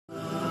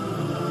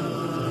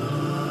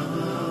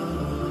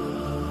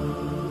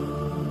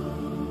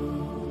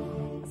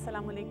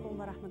Assalamu alaikum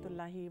wa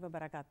rahmatullahi wa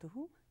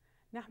barakatuhu.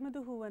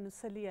 Nahmaduhu wa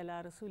nusalli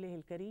ala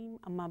rasulihil kareem.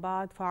 Amma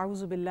ba'd,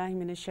 fa'auzu billahi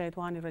minash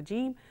shaitanir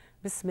rajeem.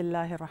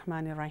 Bismillahir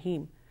rahmanir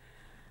rahim.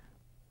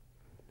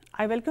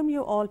 I welcome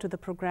you all to the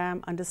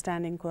program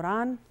Understanding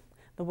Quran,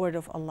 the Word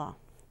of Allah.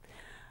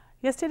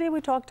 Yesterday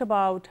we talked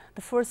about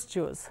the first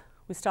juz.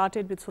 We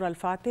started with Surah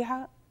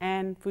Al-Fatiha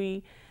and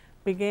we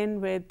began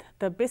with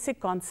the basic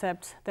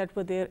concepts that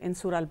were there in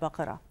Surah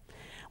Al-Baqarah.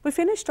 We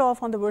finished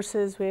off on the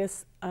verses where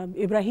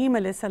Ibrahim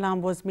alayhi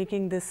salam was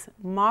making this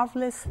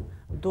marvelous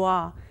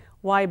dua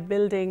while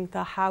building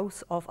the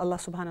house of Allah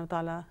subhanahu wa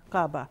ta'ala,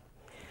 Kaaba.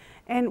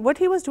 And what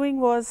he was doing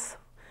was,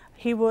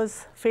 he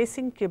was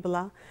facing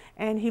Qibla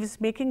and he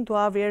was making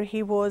dua where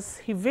he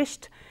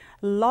wished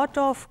lot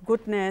of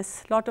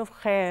goodness, lot of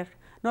khair,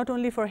 not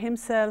only for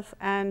himself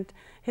and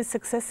his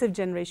successive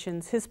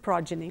generations, his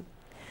progeny.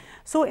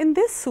 So in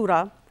this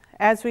surah,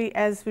 as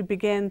we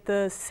begin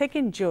the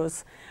second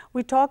juz,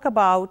 we talk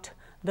about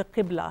the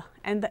Qibla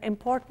and the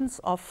importance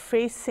of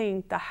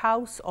facing the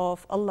house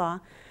of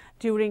Allah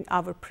during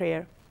our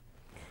prayer.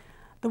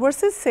 The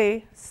verses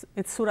say,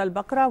 it's Surah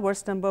Al-Baqarah,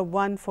 verse number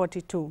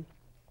 142.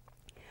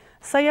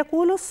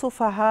 سَيَقُولُ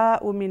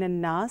السُّفَهَاءُ مِنَ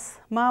النَّاسِ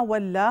مَا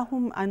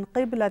وَلَّاهُمْ عَنْ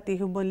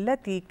قِبْلَتِهِمُ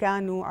الَّتِي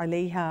كَانُوا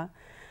عَلَيْهَا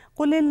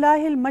قُلِ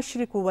اللَّهِ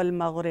الْمَشْرِقُ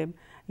وَالْمَغْرِبُ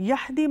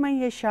يَهْدِي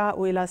مَنْ يَشَاءُ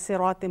إِلَى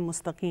صِرَاطٍ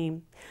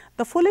مُسْتَقِيمٍ.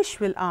 The foolish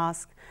will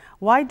ask,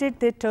 why did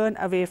they turn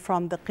away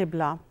from the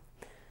Qibla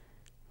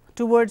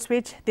towards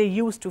which they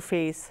used to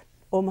face?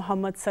 O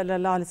Muhammad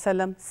sallallahu alaihi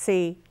wasallam,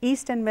 say,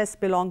 east and west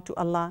belong to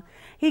Allah.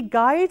 He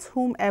guides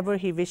whomever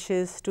He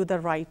wishes to the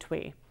right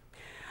way.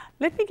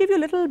 Let me give you a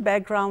little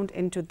background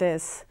into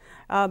this.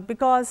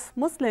 Because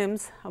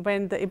Muslims,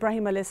 when the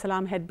Ibrahim alayhi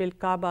salam had built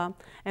Kaaba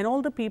and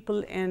all the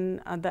people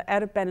in the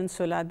Arab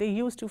Peninsula, they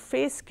used to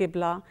face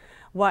Qibla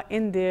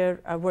in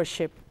their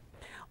worship.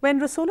 When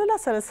Rasulullah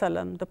sallallahu alaihi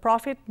wasallam, the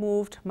Prophet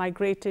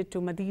migrated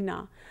to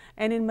Medina,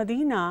 and in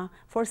Medina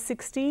for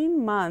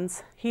 16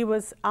 months he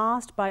was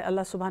asked by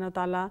Allah subhanahu wa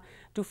ta'ala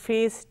to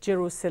face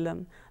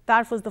Jerusalem.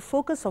 That was the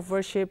focus of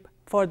worship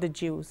for the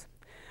Jews.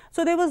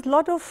 So there was a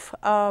lot of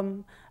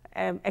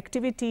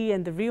activity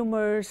and the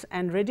rumors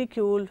and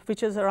ridicule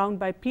which was around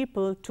by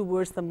people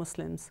towards the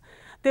Muslims.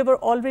 They were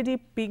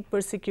already being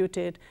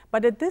persecuted,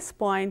 but at this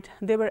point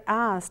they were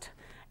asked,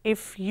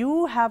 if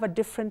you have a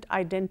different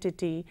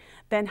identity,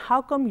 then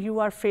how come you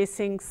are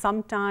facing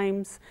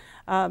sometimes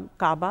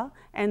Kaaba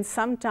and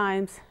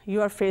sometimes you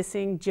are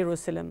facing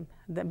Jerusalem,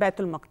 the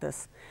Baitul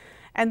Maqdis?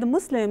 And the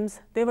Muslims,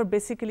 they were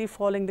basically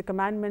following the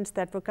commandments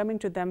that were coming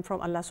to them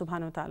from Allah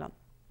subhanahu wa ta'ala.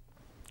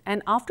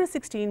 And after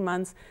 16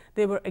 months,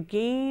 they were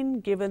again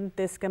given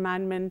this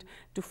commandment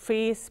to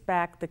face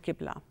back the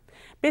Qibla.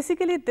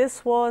 Basically,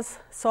 this was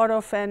sort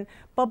of an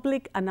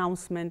public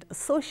announcement, a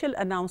social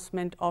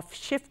announcement of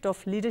shift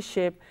of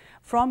leadership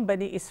from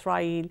Bani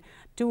Israel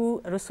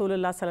to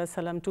Rasulullah sallallahu alaihi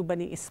wasallam to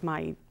Bani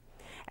Ismail.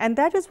 And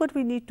that is what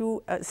we need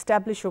to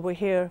establish over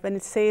here when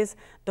it says,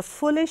 the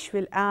foolish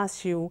will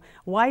ask you,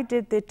 why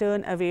did they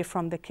turn away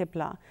from the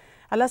Qibla?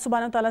 Allah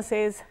subhanahu wa ta'ala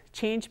says,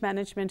 change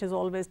management is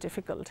always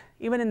difficult.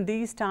 Even in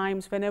these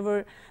times,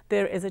 whenever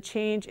there is a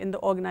change in the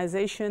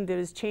organization, there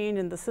is change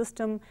in the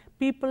system,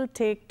 people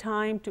take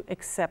time to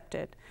accept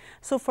it.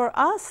 So for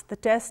us, the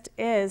test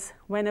is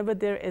whenever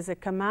there is a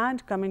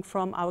command coming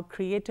from our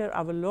Creator,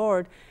 our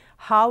Lord,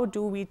 how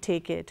do we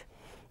take it?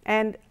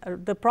 And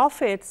the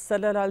Prophet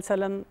sallallahu alaihi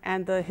wasallam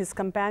and his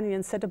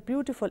companions set a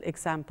beautiful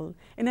example.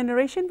 In a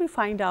narration, we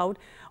find out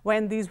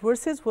when these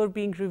verses were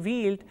being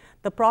revealed,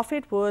 the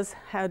Prophet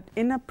had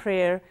in a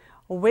prayer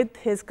with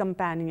his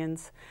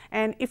companions.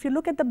 And if you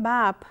look at the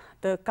map,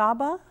 the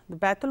Kaaba, the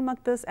Baitul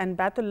Maqdis and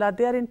Baitullah,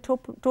 they are in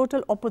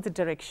total opposite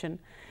direction.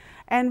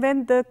 And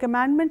when the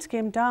commandments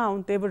came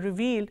down, they were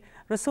revealed.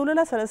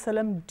 Rasulullah sallallahu alaihi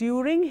wasallam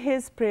during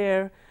his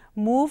prayer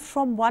moved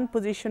from one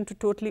position to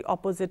totally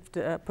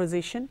opposite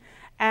position.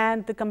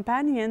 And the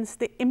companions,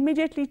 they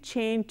immediately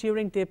changed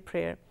during their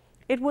prayer.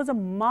 It was a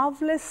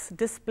marvelous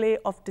display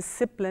of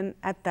discipline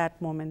at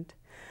that moment.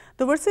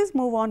 The verses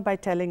move on by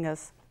telling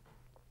us,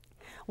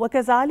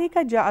 وَكَذَلِكَ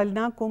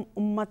جَعَلْنَاكُمْ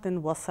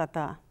أُمَّةً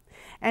وَسَطًا.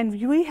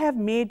 And we have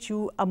made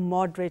you a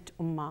moderate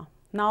ummah.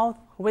 Now,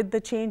 with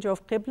the change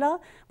of Qibla,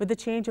 with the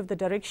change of the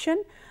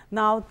direction,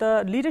 now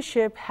the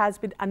leadership has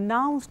been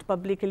announced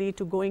publicly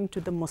to going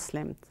to the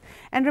Muslims.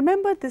 And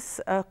remember,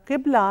 this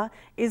Qibla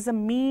is a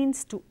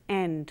means to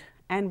end.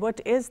 And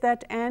what is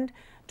that end?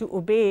 To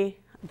obey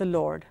the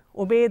Lord,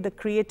 obey the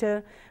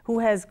Creator who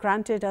has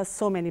granted us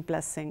so many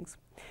blessings.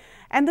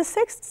 And the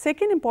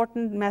second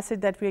important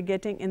message that we are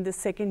getting in this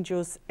second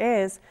juz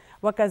is,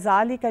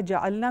 وَكَذَلِكَ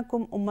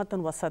جَعَلْنَاكُمْ أُمَّةً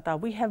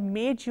وَسَطًا. We have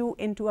made you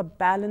into a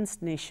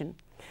balanced nation.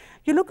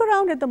 You look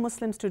around at the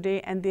Muslims today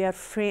and they are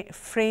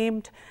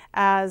framed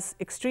as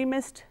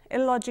extremist,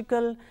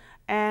 illogical,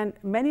 and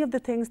many of the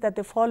things that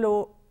they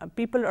follow,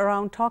 people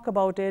around talk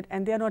about it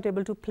and they are not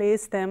able to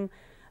place them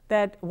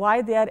that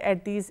why they are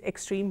at these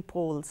extreme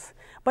poles.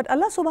 But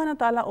Allah subhanahu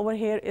wa ta'ala over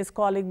here is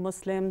calling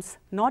Muslims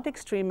not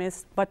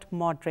extremists but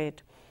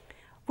moderate.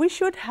 We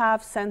should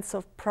have sense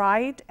of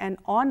pride and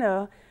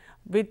honor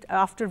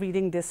after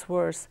reading this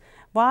verse.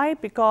 Why?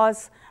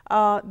 Because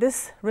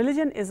this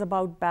religion is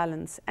about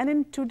balance. And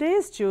in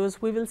today's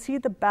Jews, we will see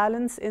the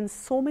balance in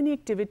so many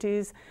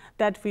activities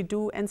that we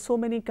do and so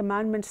many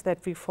commandments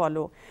that we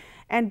follow.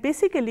 And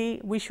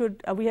basically, we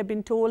have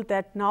been told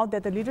that now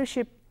that the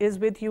leadership is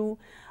with you,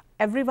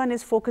 everyone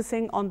is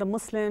focusing on the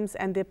Muslims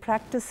and their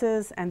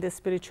practices and their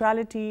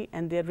spirituality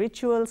and their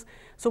rituals.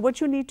 So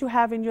what you need to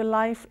have in your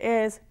life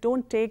is,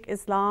 don't take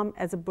Islam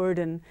as a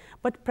burden,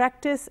 but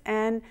practice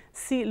and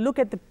look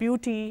at the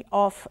beauty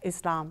of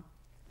Islam.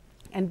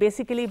 And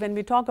basically, when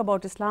we talk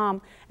about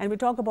Islam and we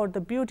talk about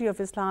the beauty of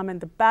Islam and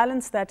the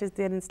balance that is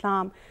there in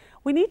Islam,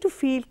 we need to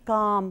feel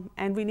calm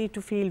and we need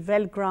to feel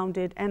well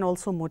grounded and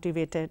also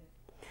motivated.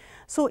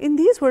 So in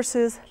these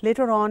verses,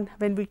 later on,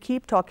 when we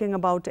keep talking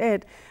about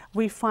it,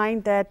 we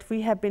find that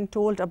we have been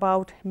told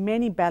about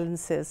many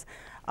balances.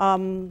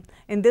 In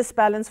this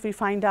balance, we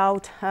find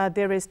out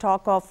there is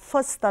talk of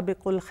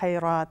فَاسْتَبِقُوا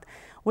الْخَيْرَاتِ,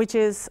 which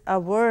is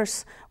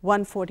verse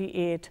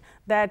 148,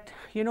 that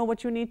you know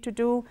what you need to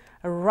do?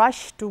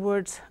 Rush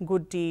towards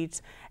good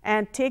deeds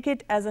and take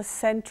it as a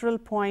central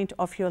point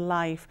of your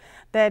life,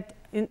 that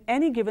in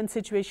any given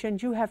situation,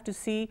 you have to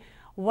see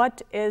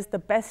what is the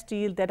best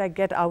deal that I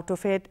get out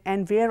of it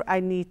and where I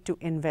need to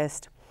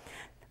invest.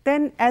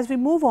 Then as we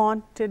move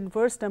on to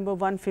verse number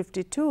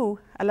 152,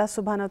 Allah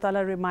subhanahu wa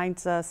ta'ala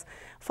reminds us,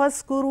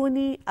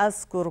 فَاسْكُرُونِي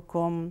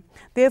أَذْكُرْكُمْ,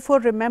 therefore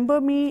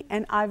remember me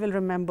and I will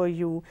remember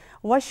you.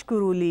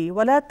 وَاشْكُرُوا لِي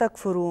وَلَا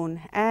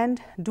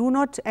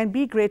تَكْفُرُونَ, and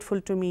be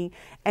grateful to me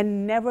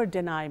and never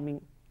deny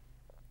me.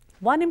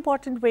 One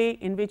important way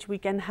in which we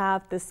can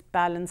have this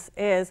balance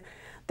is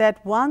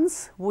that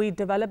once we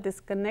develop this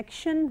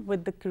connection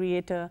with the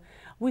Creator,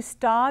 we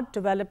start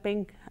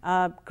developing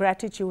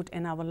gratitude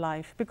in our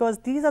life, because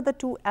these are the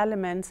two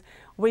elements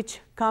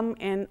which come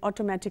in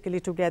automatically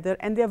together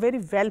and they are very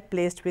well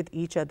placed with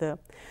each other.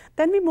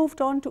 Then we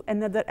moved on to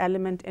another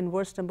element in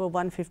verse number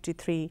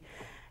 153.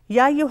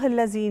 Ya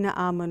ayyuhallazina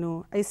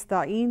amanu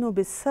ista'inu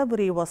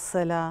bis-sabri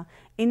was-salah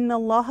inna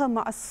Allaha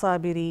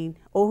ma'as-sabirin.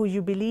 O who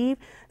you believe,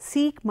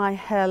 seek my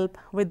help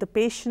with the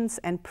patience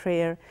and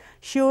prayer.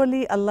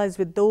 Surely Allah is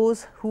with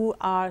those who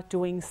are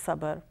doing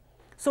sabr.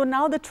 So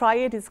now the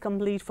triad is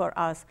complete for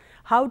us.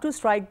 How to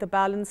strike the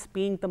balance,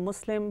 being the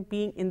Muslim,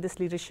 being in this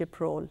leadership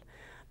role.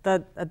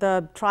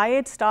 The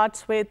triad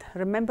starts with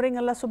remembering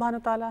Allah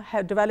subhanahu wa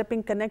ta'ala,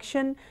 developing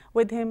connection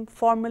with Him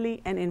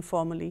formally and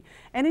informally.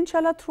 And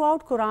inshallah,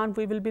 throughout Quran,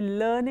 we will be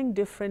learning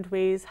different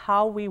ways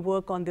how we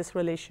work on this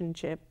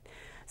relationship.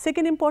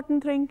 Second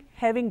important thing,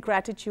 having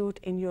gratitude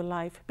in your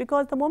life.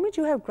 Because the moment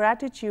you have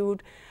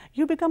gratitude,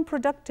 you become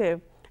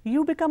productive,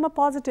 you become a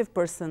positive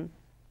person.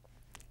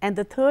 And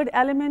the third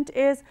element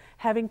is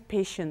having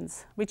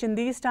patience, which in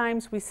these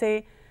times we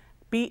say,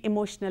 be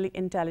emotionally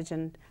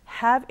intelligent,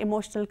 have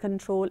emotional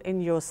control in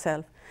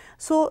yourself.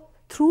 So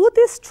through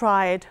this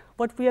triad,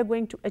 what we are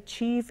going to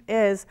achieve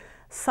is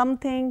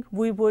something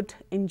we would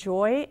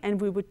enjoy and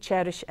we would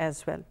cherish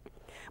as well.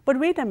 But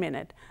wait a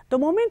minute, the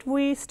moment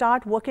we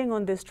start working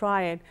on this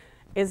triad,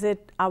 is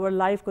it our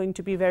life going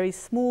to be very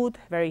smooth,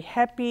 very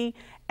happy,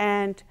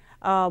 and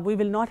we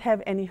will not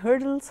have any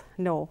hurdles?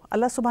 No.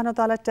 Allah subhanahu wa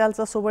ta'ala tells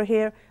us over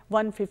here,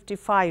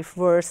 155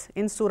 verse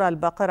in Surah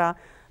Al-Baqarah,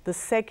 the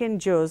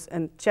second juz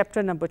in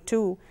chapter number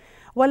 2,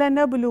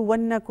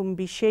 وَلَنَبْلُوَنَّكُمْ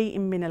بِشَيْءٍ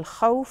مِّنَ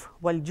الْخَوْفِ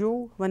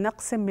وَالْجُوعِ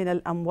وَنَقْصٍ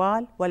مِّنَ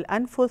الْأَمْوَالِ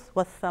وَالْأَنفُسِ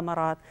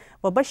وَالثَّمَرَاتِ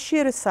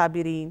وَبَشِّرِ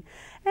الصَّابِرِينَ.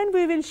 And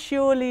we will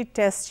surely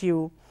test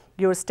you,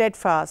 you're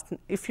steadfast,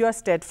 if you're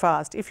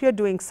steadfast, if you're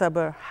doing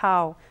sabr.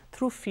 How?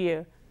 Through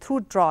fear,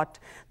 through drought,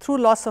 through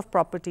loss of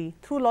property,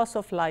 through loss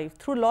of life,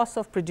 through loss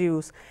of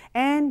produce,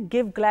 and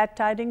give glad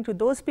tidings to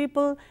those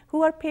people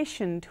who are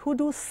patient, who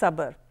do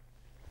sabr.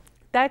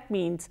 That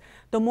means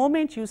the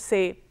moment you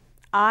say,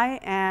 I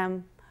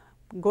am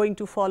going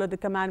to follow the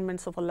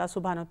commandments of Allah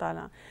subhanahu wa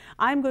ta'ala,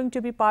 I am going to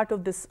be part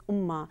of this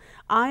ummah,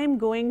 I am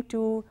going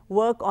to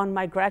work on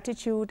my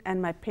gratitude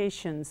and my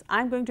patience, I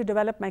am going to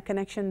develop my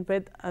connection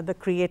with the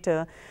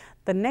Creator,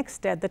 the next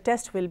step, the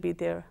test will be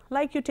there.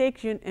 Like you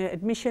take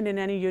admission in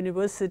any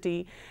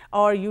university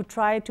or you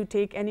try to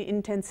take any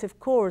intensive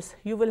course,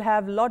 you will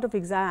have a lot of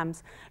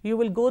exams. You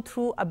will go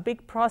through a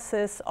big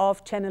process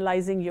of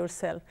channelizing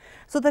yourself.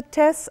 So the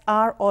tests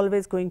are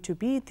always going to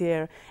be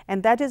there,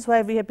 and that is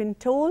why we have been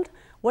told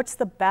what's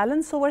the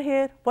balance over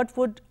here, what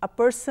would a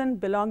person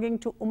belonging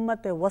to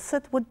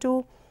Ummat-e-Wasat would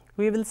do.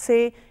 We will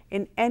say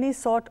in any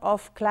sort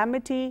of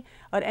calamity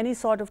or any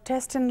sort of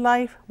test in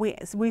life,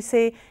 we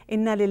say,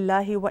 Inna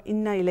lillahi wa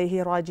inna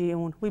ilayhi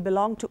raji'un. We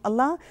belong to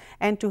Allah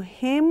and to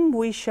Him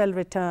we shall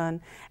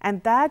return.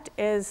 And that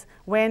is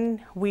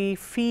when we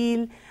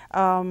feel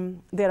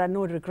there are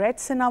no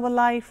regrets in our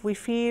life. We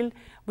feel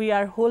we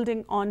are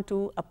holding on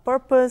to a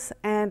purpose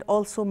and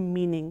also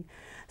meaning.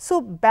 So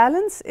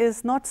balance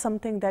is not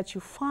something that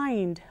you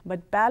find,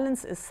 but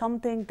balance is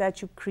something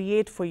that you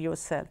create for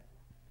yourself.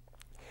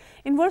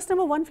 In verse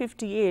number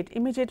 158,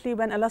 immediately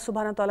when Allah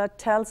subhanahu wa ta'ala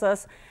tells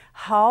us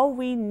how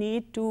we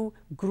need to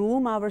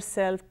groom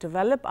ourselves,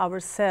 develop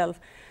ourselves,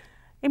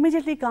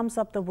 immediately comes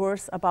up the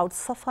verse about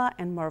Safa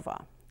and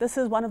Marwa. This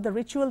is one of the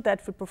rituals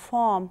that we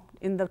perform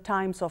in the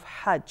times of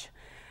Hajj.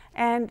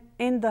 And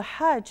in the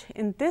Hajj,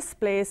 in this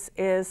place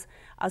is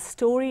a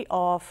story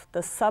of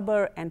the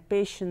sabr and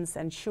patience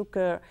and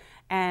shukr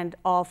and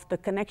of the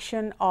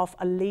connection of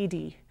a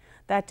lady,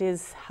 that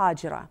is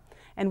Hajra.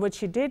 And what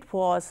she did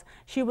was,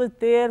 she was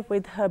there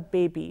with her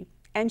baby,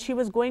 and she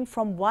was going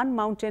from one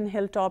mountain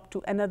hilltop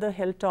to another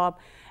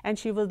hilltop, and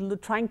she was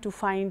trying to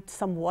find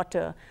some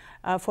water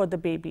for the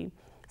baby.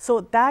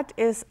 So that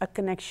is a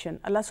connection.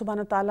 Allah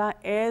subhanahu wa ta'ala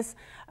is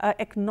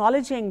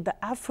acknowledging the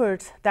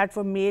efforts that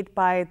were made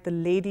by the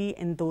lady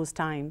in those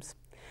times.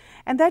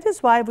 And that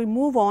is why we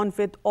move on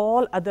with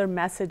all other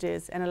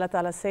messages. And Allah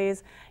Ta'ala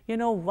says, you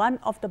know, one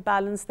of the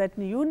balance that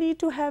you need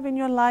to have in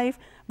your life,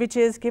 which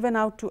is given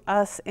out to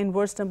us in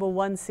verse number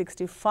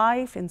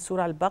 165 in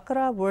Surah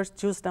Al-Baqarah,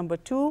 juz number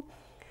 2.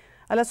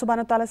 Allah subhanahu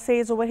wa ta'ala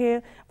says over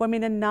here,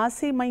 وَمِنَ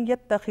النَّاسِ مَنْ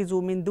يَتَّخِذُ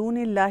مِن دُونِ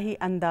اللَّهِ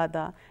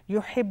أَنْدَادًا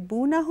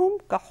يُحِبُّونَهُمْ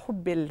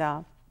كَحُبِّ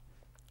اللَّهِ.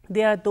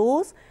 There are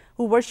those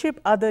who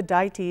worship other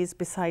deities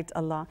besides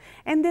Allah,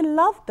 and they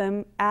love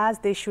them as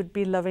they should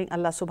be loving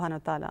Allah subhanahu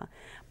wa ta'ala.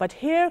 But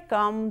here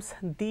comes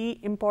the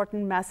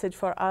important message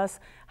for us,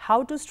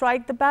 how to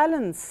strike the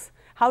balance.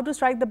 How to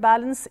strike the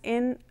balance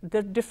in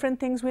the different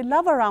things we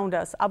love around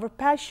us, our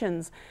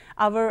passions,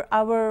 our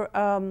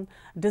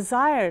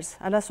desires.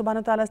 Allah subhanahu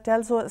wa ta'ala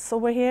tells us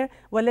over here,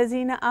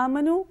 وَالَّذِينَ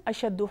آمَنُوا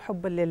أَشَدُّ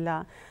حُبًّا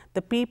لِلَّهِ.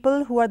 The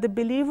people who are the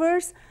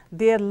believers,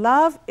 their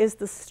love is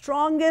the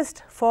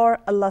strongest for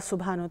Allah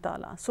subhanahu wa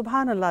ta'ala.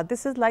 Subhanallah,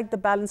 this is like the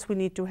balance we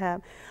need to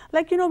have.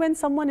 Like, you know, when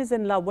someone is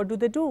in love, what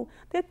do?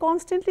 They're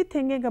constantly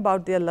thinking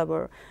about their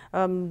lover.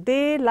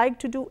 They like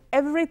to do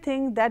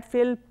everything that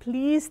will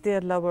please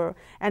their lover,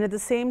 and at the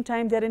same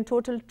time, they're in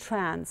total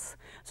trance.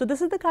 So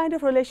this is the kind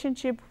of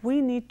relationship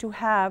we need to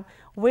have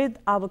with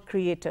our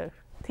Creator,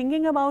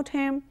 thinking about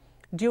Him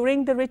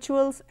during the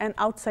rituals and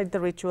outside the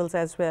rituals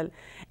as well.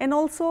 And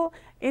also,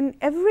 in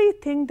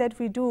everything that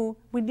we do,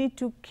 we need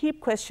to keep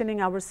questioning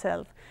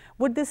ourselves.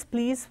 Would this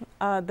please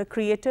the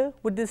Creator?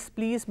 Would this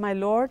please my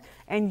Lord?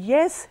 And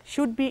yes,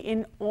 should be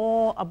in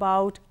awe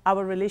about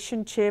our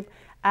relationship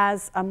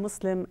as a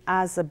Muslim,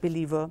 as a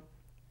believer.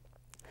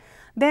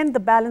 Then the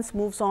balance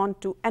moves on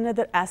to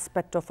another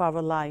aspect of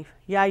our life.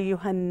 Ya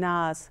ayyuhan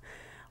nas.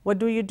 What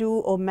do you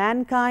do, O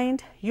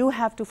mankind? You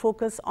have to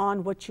focus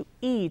on what you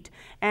eat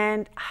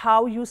and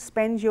how you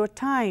spend your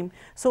time.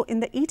 So in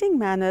the eating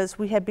manners,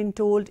 we have been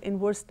told in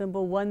verse number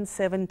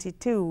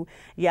 172,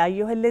 Ya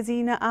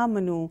ayyuhallazina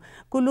amanu,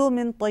 kulu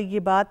min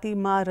tayyibati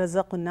ma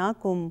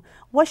razaqnakum,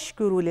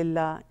 washkuru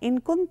lillah, in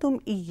kuntum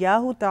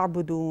iyyahu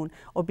ta'budun.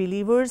 O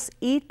believers,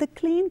 eat the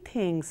clean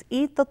things,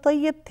 eat the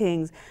tayyib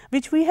things,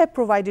 which we have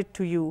provided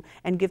to you,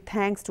 and give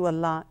thanks to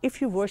Allah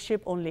if you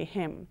worship only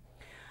Him.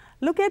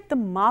 Look at the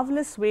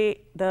marvelous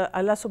way the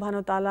Allah subhanahu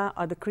wa ta'ala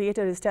or the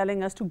Creator is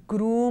telling us to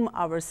groom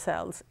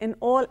ourselves in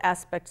all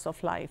aspects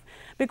of life.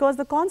 Because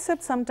the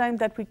concept sometimes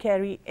that we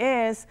carry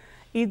is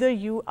either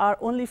you are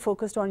only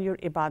focused on your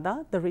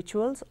ibadah, the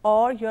rituals,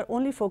 or you're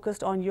only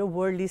focused on your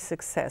worldly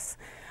success.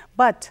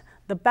 But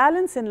the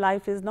balance in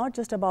life is not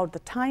just about the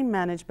time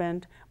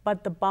management,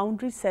 but the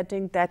boundary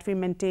setting that we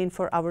maintain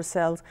for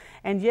ourselves.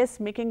 And yes,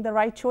 making the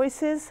right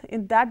choices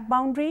in that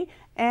boundary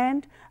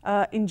and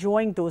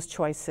enjoying those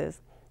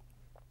choices.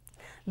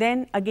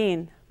 Then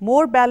again,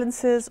 more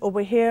balances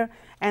over here,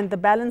 and the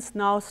balance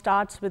now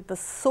starts with the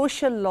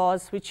social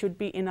laws which should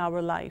be in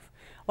our life.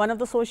 One of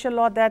the social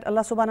law that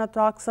Allah subhanahu wa ta'ala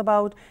talks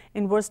about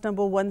in verse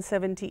number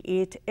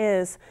 178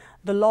 is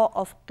the law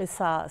of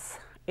qisas.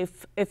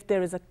 If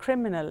there is a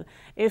criminal,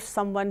 if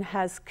someone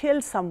has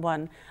killed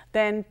someone,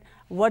 then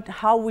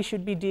how we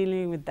should be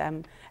dealing with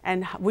them,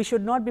 and we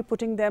should not be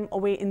putting them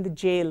away in the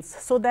jails,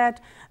 so that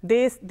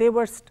they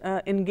were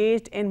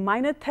engaged in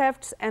minor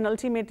thefts and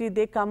ultimately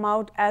they come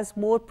out as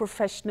more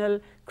professional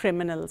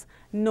criminals.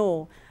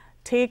 No,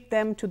 take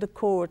them to the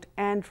court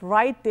and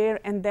right there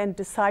and then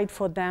decide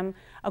for them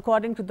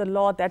according to the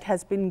law that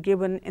has been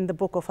given in the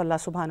book of Allah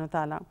subhanahu wa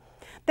ta'ala.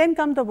 Then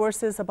come the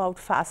verses about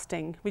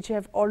fasting, which I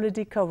have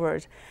already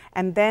covered.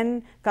 And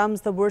then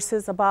comes the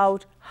verses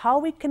about how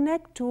we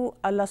connect to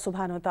Allah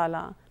subhanahu wa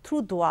ta'ala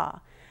through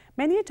dua.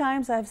 Many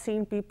times I have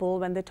seen people,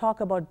 when they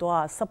talk about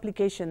dua,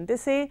 supplication, they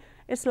say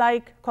it's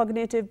like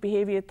cognitive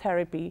behavior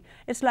therapy.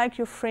 It's like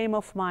your frame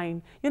of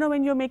mind. You know,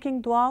 when you're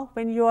making dua,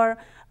 when you're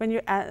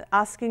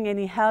asking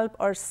any help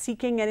or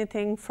seeking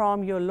anything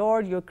from your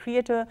Lord, your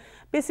Creator,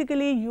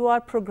 basically you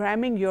are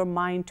programming your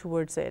mind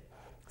towards it.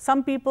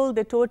 Some people,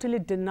 they totally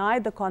deny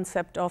the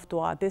concept of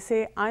dua. They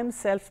say, I'm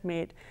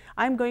self-made.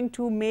 I'm going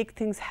to make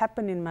things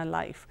happen in my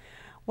life.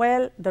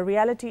 Well, the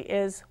reality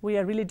is we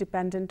are really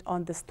dependent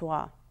on this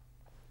dua.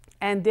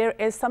 And there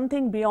is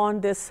something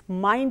beyond this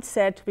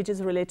mindset which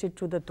is related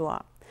to the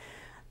dua.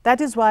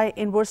 That is why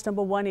in verse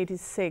number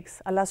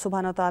 186, Allah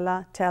subhanahu wa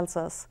ta'ala tells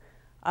us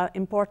an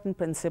important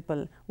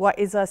principle.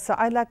 وَإِذَا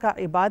سَأَلَكَ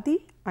عِبَادِي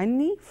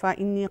عَنِّي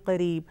فَإِنِّي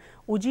قَرِيبٌ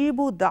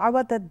أُجِيبُ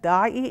دَعْوَةَ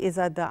الدَّاعِ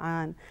إِذَا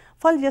دَعَانِ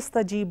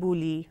فَلْيَسْتَجِيبُوا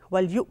لِي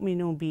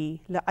وَلْيُؤْمِنُوا بِي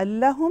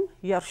لَعَلَّهُمْ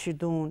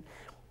يَرْشُدُونَ.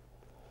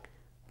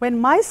 When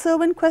my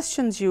servant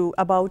questions you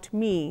about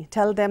me,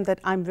 tell them that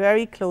I'm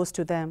very close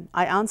to them.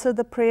 I answer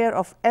the prayer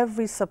of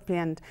every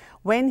suppliant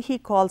when he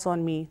calls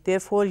on me.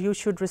 Therefore they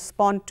should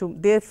respond to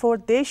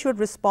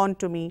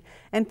me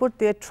and put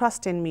their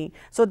trust in me,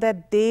 so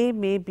that they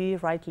may be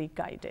rightly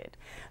guided.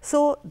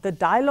 So the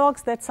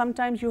dialogues that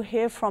sometimes you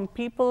hear from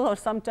people, or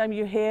sometimes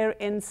you hear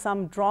in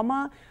some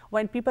drama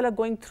when people are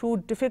going through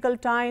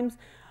difficult times,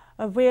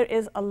 where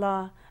is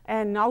Allah?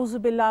 And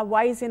na'uzubillah,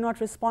 why is he not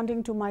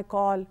responding to my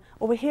call?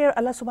 Over here,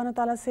 Allah subhanahu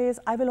wa ta'ala says,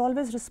 I will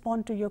always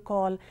respond to your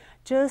call.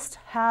 Just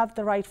have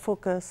the right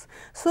focus.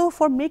 So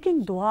for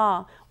making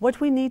dua, what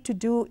we need to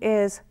do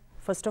is,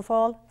 first of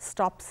all,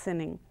 stop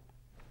sinning.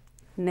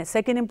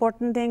 Second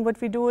important thing what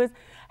we do is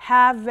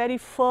have very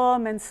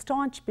firm and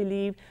staunch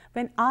belief.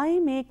 When I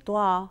make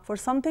dua for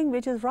something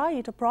which is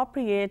right,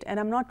 appropriate, and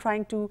I'm not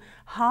trying to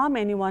harm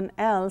anyone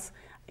else,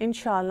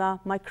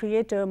 inshallah, my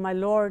Creator, my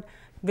Lord,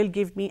 will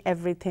give me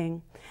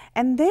everything.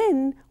 And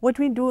then what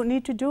we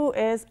need to do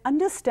is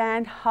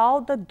understand how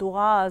the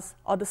du'as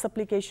or the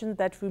supplications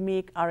that we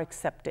make are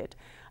accepted.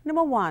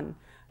 Number one,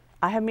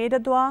 I have made a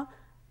dua,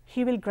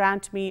 he will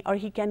grant me, or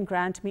he can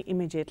grant me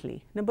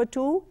immediately. Number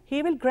two,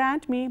 he will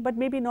grant me, but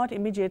maybe not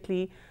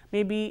immediately,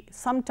 maybe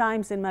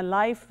sometimes in my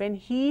life when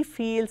he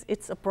feels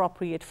it's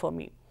appropriate for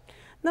me.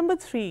 Number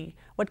three,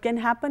 what can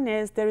happen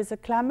is there is a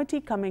calamity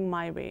coming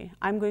my way.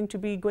 I'm going to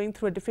be going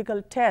through a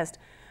difficult test.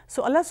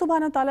 So Allah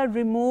subhanahu wa ta'ala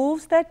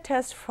removes that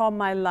test from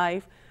my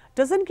life,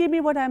 doesn't give me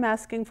what I'm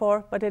asking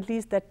for, but at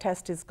least that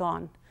test is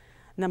gone.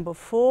 Number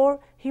four,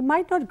 he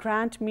might not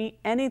grant me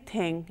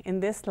anything in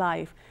this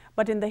life,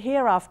 but in the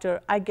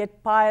hereafter, I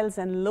get piles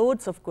and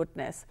loads of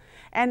goodness.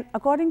 And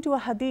according to a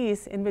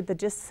hadith in which the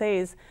gist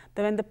says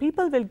that when the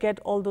people will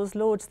get all those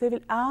loads, they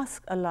will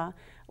ask Allah,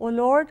 oh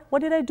Lord,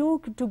 what did I do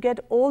to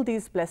get all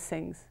these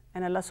blessings?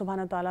 And Allah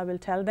subhanahu wa ta'ala will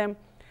tell them,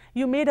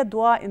 you made a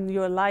dua in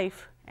your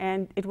life,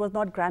 and it was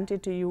not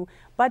granted to you,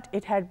 but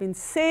it had been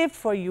saved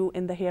for you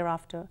in the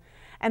hereafter.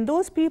 And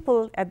those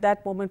people at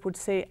that moment would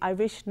say, I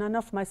wish none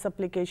of my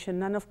supplication,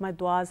 none of my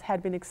duas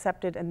had been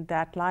accepted in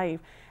that life,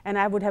 and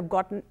I would have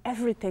gotten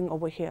everything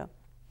over here.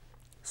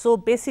 So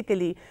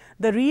basically,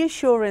 the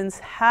reassurance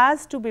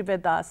has to be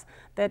with us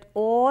that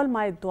all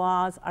my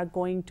duas are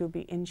going to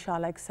be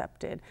inshallah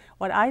accepted.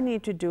 What I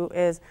need to do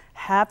is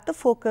have the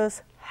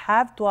focus,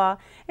 have dua,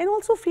 and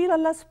also feel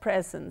Allah's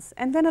presence.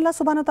 And when Allah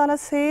subhanahu wa ta'ala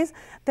says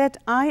that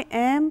I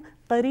am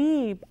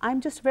qareeb, I'm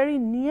just very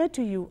near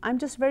to you, I'm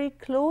just very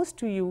close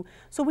to you,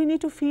 so we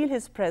need to feel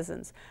His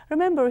presence.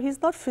 Remember,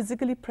 He's not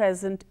physically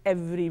present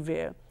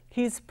everywhere.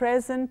 He's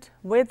present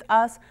with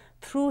us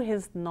through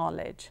His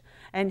knowledge,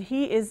 and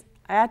He is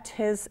at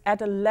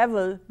a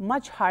level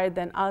much higher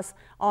than us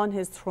on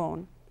His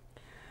throne.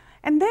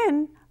 And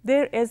then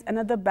there is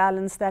another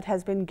balance that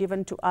has been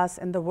given to us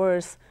in the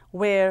verse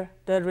where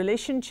the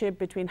relationship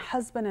between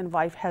husband and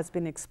wife has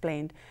been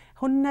explained.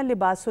 Hunna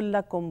libasul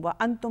lakum wa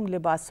antum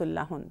libasul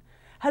lahun.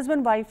 Husband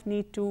and wife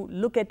need to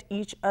look at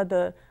each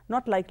other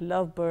not like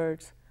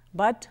lovebirds,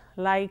 but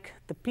like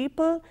the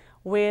people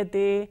where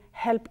they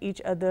help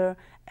each other,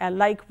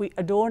 like we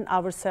adorn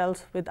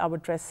ourselves with our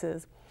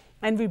dresses,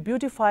 and we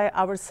beautify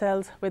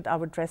ourselves with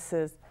our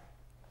dresses.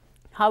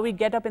 How we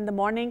get up in the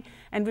morning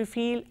and we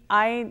feel,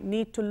 I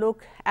need to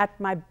look at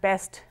my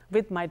best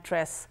with my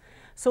dress.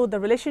 So the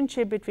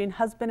relationship between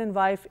husband and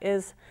wife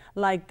is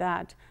like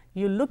that.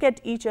 You look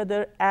at each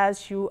other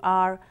as you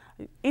are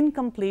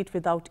incomplete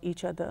without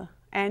each other,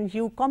 and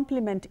you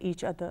complement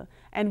each other,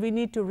 and we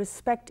need to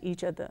respect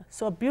each other.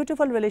 So a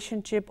beautiful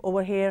relationship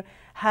over here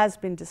has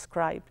been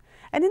described.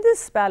 And in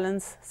this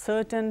balance,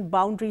 certain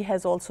boundary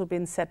has also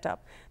been set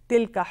up.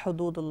 Tilka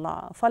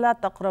hududullah, fala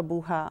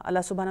taqrabuha. Allah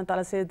subhanahu wa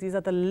ta'ala says these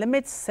are the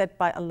limits set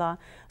by Allah.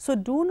 So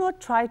do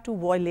not try to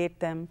violate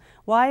them.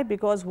 Why?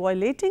 Because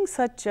violating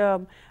such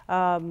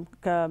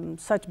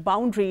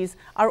boundaries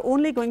are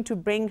only going to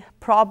bring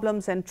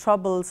problems and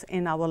troubles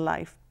in our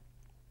life.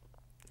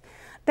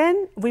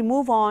 Then we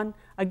move on.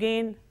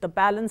 Again, the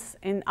balance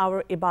in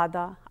our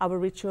ibadah, our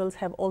rituals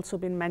have also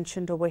been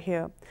mentioned over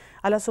here.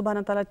 Allah subhanahu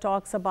wa ta'ala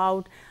talks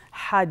about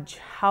Hajj,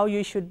 how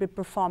you should be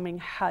performing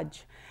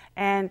Hajj,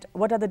 and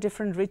what are the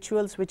different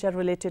rituals which are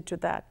related to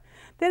that.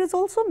 There is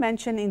also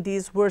mentioned in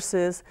these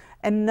verses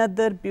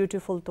another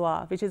beautiful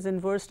dua, which is in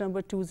verse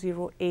number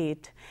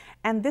 208.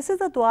 And this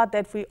is a dua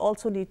that we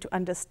also need to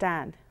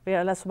understand, where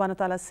Allah subhanahu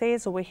wa ta'ala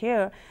says over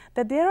here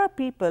that there are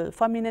people,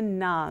 فَمِنَ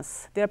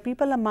النَّاسِ, there are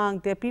people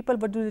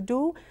what do they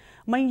do?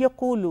 مَنْ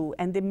يَقُولُ,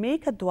 and they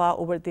make a dua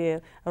over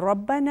there,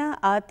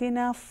 رَبَّنَا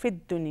آتِنَا فِي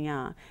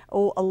الدُّنْيَا,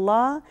 oh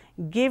Allah,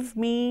 give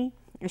me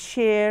a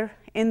share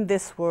in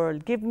this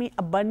world, give me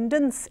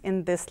abundance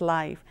in this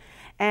life.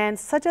 And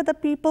such are the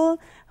people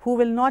who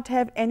will not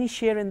have any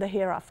share in the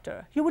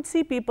hereafter. You would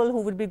see people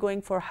who would be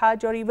going for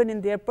Hajj or even in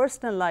their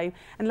personal life.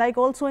 And like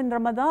also in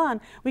Ramadan,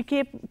 we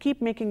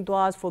keep making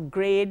duas for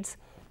grades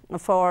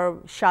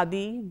for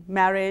shadi,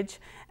 marriage,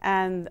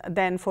 and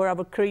then for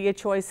our career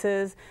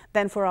choices,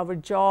 then for our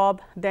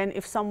job, then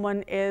if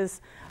someone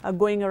is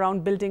going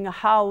around building a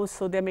house,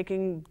 so they're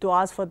making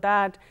du'as for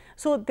that.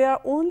 So there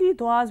are only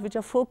du'as which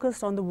are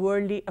focused on the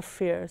worldly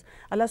affairs.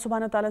 Allah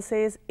subhanahu wa ta'ala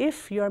says,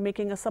 if you are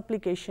making a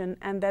supplication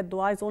and that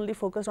du'a is only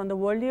focused on the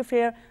worldly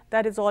affair,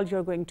 that is all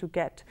you're going to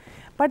get.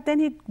 But then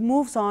he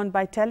moves on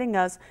by telling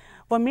us,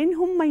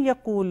 وَمِنْهُمْ مَنْ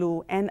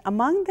يَقُولُ, and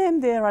among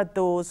them there are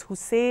those who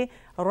say,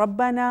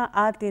 رَبَّنَا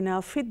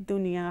آتِنَا فِي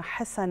الدُّنْيَا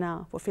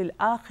حَسَنًا وَفِي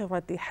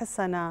الْآخِرَةِ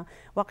حَسَنًا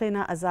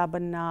وَقِنَا عَذَابَ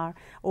النَّارِ.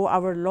 O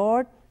our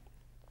Lord,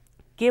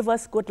 give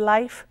us good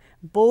life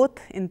both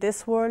in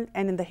this world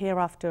and in the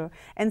hereafter,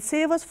 and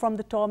save us from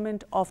the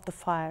torment of the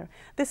fire.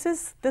 This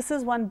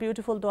is one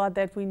beautiful dua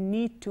that we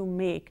need to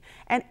make,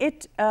 and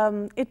it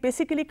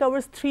basically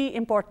covers three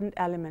important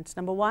elements.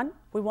 Number one,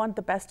 we want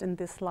the best in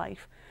this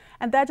life,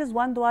 and that is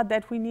one dua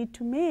that we need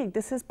to make.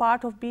 This is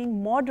part of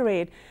being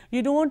moderate.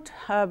 You don't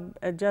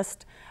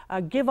just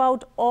give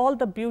out all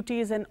the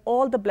beauties and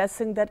all the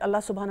blessing that Allah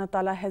subhanahu wa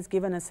ta'ala has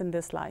given us in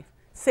this life.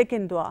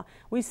 Second dua,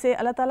 we say,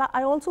 Allah Ta'ala,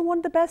 I also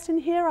want the best in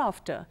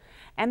hereafter.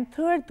 And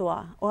third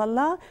dua, oh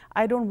Allah,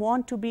 I don't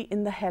want to be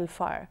in the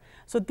hellfire.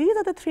 So these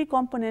are the three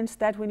components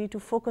that we need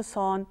to focus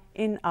on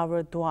in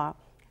our dua.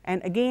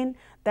 And again,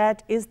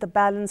 that is the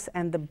balance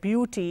and the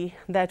beauty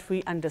that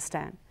we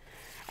understand.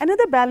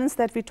 Another balance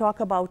that we talk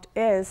about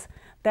is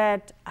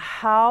that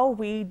how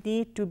we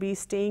need to be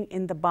staying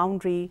in the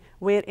boundary,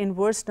 where in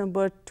verse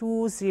number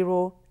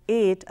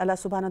 208, Allah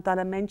subhanahu wa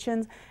ta'ala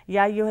mentions,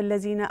 Ya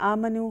ayyuhallazina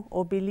amanu,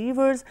 O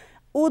believers,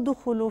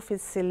 udkhulu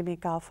fis silmi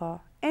kafa,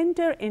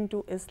 enter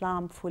into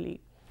Islam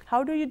fully.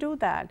 How do you do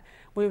that?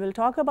 We will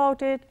talk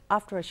about it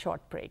after a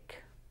short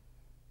break.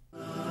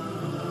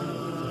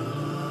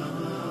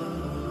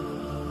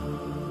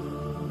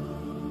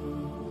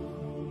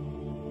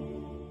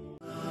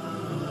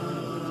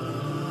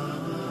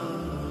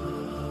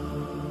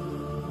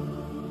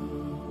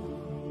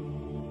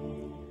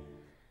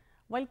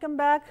 Welcome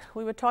back.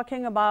 We were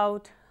talking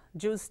about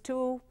Juz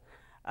 2,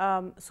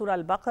 Surah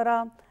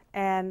Al-Baqarah,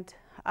 and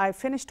I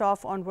finished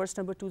off on verse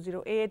number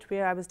 208,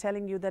 where I was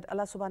telling you that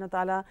Allah subhanahu wa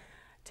ta'ala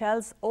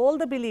tells all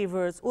the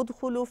believers,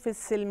 Udkhulu fis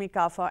silmi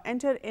kafa,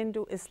 enter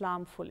into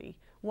Islam fully.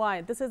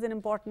 Why? This is an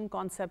important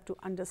concept to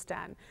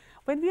understand.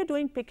 When we are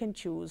doing pick and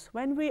choose,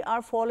 when we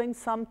are following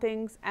some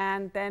things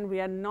and then we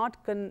are not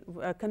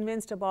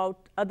convinced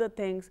about other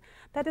things,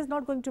 that is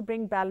not going to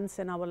bring balance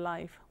in our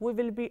life. We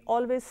will be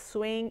always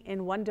swaying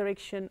in one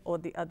direction or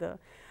the other.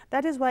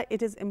 That is why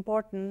it is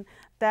important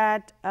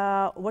that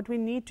what we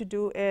need to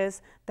do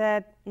is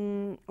that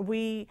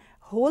we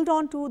hold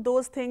on to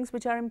those things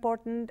which are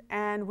important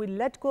and we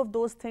let go of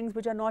those things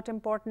which are not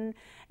important.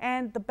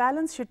 And the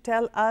balance should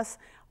tell us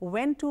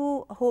when to,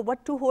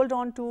 what to hold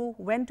on to,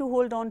 when to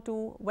hold on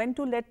to, when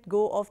to let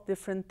go of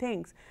different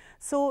things.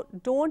 So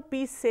don't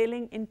be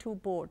sailing in two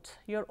boats.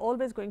 You're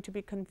always going to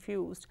be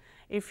confused.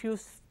 If you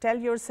tell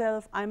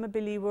yourself, I'm a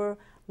believer,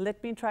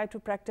 let me try to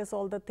practice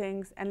all the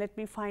things and let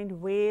me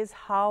find ways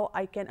how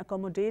I can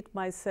accommodate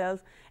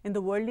myself in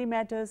the worldly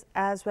matters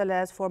as well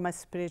as for my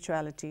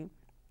spirituality.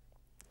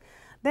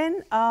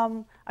 Then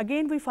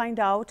again we find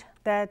out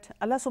that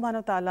Allah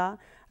subhanahu wa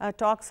ta'ala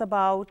talks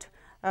about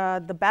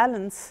the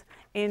balance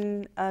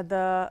in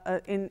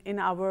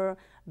our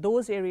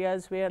those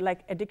areas where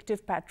like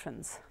addictive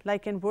patterns.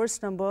 Like in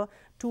verse number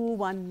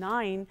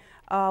 219,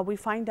 we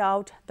find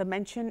out the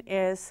mention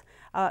is,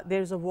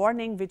 there's a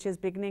warning which is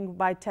beginning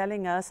by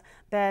telling us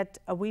that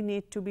we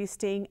need to be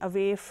staying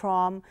away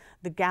from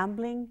the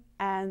gambling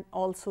and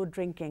also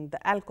drinking,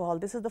 the alcohol.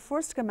 This is the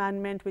first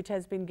commandment which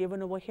has been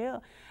given over here.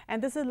 And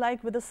this is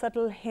like with a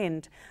subtle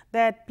hint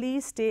that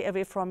please stay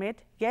away from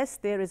it. Yes,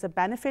 there is a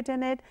benefit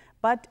in it,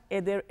 but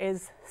there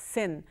is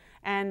sin.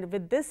 And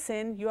with this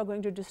sin, you are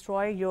going to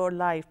destroy your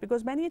life.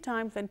 Because many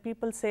times when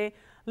people say,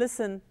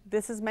 listen,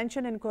 this is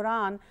mentioned in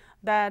Quran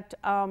that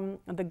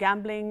the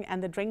gambling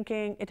and the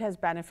drinking, it has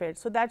benefits.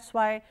 So that's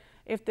why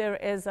if there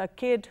is a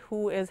kid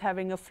who is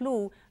having a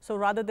flu, so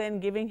rather than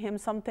giving him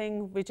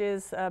something which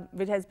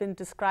has been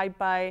described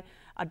by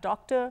a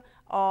doctor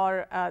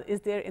or is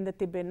there in the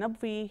Tibb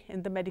Nabwi,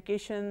 in the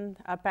medication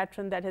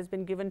pattern that has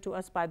been given to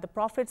us by the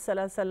Prophet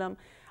ﷺ,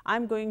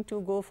 I'm going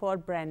to go for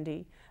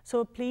brandy.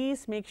 So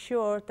please make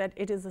sure that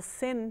it is a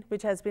sin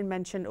which has been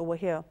mentioned over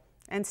here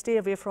and stay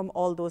away from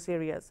all those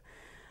areas.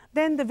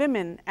 Then the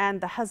women and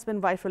the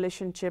husband-wife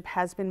relationship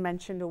has been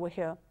mentioned over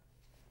here.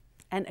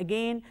 And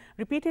again,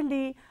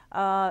 repeatedly,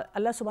 Allah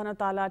subhanahu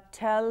wa ta'ala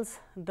tells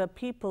the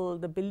people,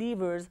 the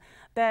believers,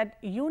 that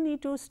you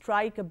need to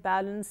strike a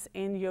balance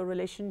in your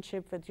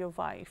relationship with your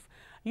wife.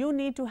 You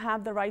need to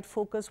have the right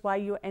focus while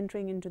you're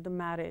entering into the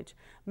marriage.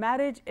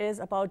 Marriage is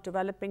about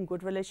developing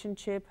good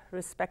relationship,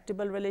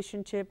 respectable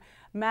relationship.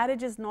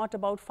 Marriage is not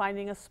about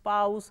finding a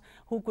spouse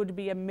who could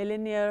be a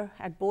millionaire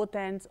at both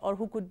ends or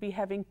who could be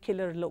having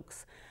killer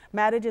looks.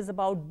 Marriage is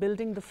about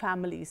building the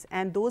families,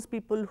 and those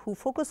people who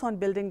focus on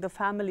building the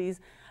families,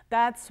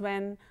 that's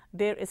when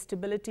there is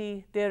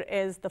stability,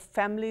 the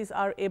families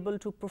are able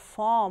to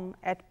perform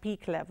at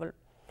peak level.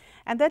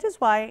 And that is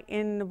why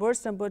in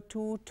verse number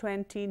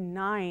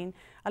 229,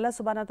 Allah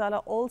subhanahu wa ta'ala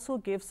also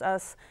gives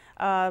us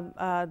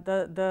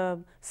the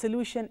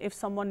solution if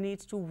someone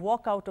needs to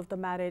walk out of the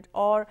marriage,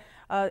 or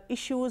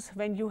issues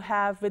when you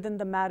have within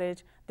the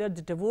marriage. The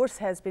divorce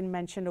has been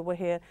mentioned over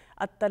here,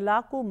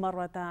 at-talaqu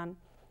marratan.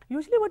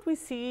 Usually what we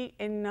see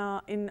in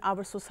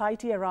our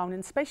society around,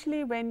 and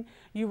especially when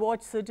you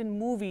watch certain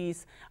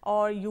movies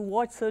or you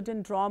watch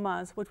certain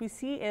dramas, what we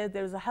see is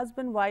there is a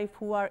husband wife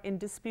who are in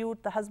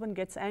dispute. The husband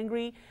gets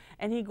angry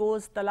and he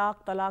goes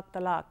talaq, talaq,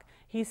 talaq.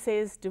 He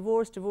says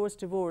divorce, divorce,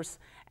 divorce.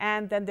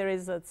 And then there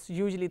is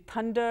usually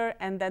thunder,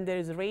 and then there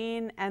is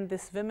rain, and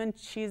this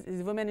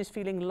woman is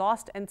feeling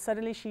lost, and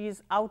suddenly she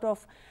is out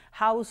of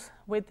house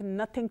with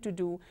nothing to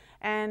do,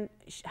 and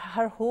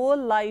her whole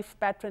life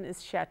pattern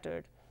is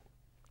shattered.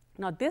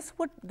 Now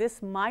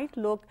this might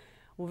look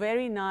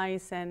very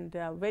nice and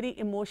very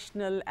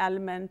emotional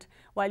element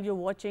while you're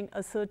watching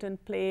a certain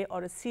play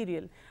or a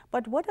serial.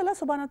 But what Allah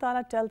subhanahu wa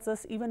ta'ala tells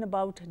us even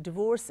about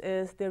divorce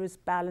is there is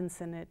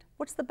balance in it.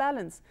 What's the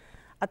balance?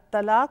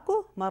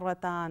 At-talaqu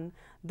marratan.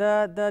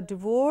 The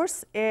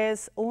divorce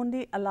is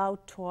only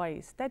allowed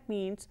twice. That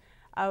means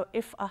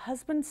if a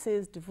husband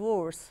says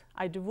divorce,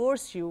 I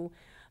divorce you,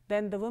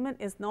 then the woman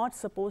is not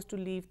supposed to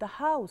leave the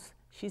house.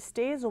 She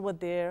stays over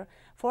there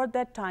for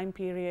that time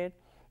period,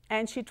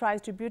 and she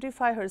tries to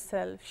beautify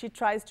herself. She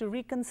tries to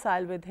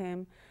reconcile with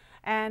him,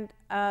 and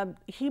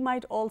he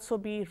might also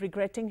be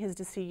regretting his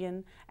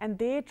decision, and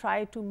they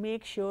try to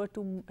make sure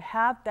to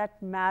have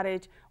that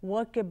marriage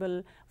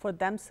workable for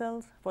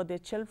themselves, for their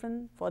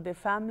children, for their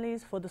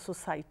families, for the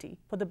society,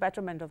 for the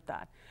betterment of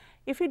that.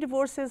 If he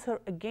divorces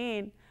her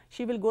again,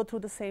 she will go through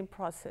the same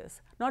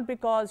process, not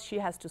because she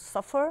has to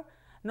suffer,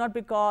 not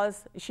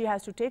because she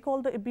has to take all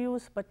the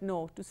abuse, but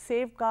no, to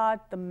safeguard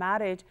the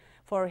marriage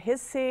for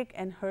his sake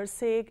and her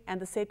sake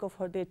and the sake of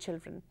their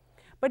children.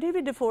 But if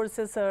he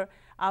divorces her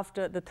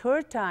after the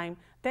third time,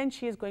 then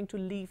she is going to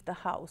leave the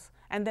house,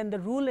 and then the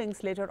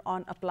rulings later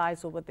on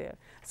applies over there.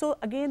 So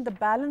again, the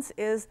balance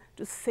is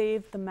to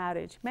save the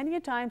marriage. Many a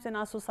times in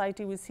our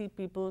society we see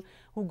people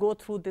who go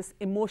through this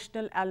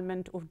emotional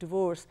element of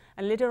divorce,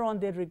 and later on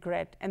they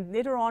regret, and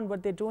later on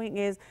what they're doing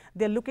is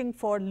they're looking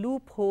for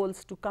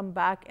loopholes to come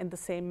back in the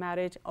same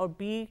marriage or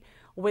be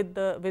with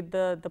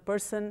the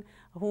person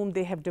whom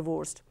they have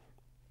divorced.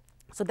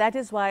 So that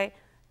is why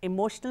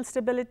emotional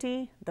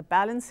stability, the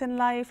balance in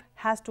life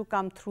has to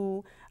come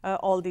through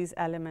all these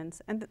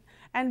elements.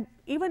 And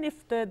even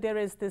if there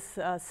is this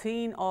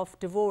scene of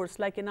divorce,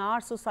 like in our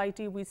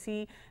society we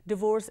see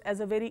divorce as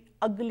a very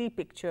ugly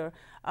picture.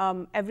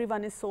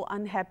 Everyone is so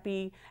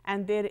unhappy,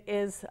 and there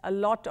is a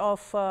lot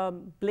of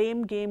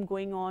blame game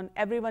going on.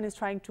 Everyone is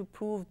trying to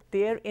prove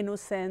their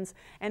innocence,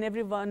 and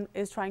everyone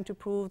is trying to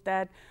prove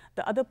that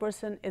the other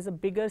person is a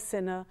bigger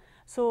sinner.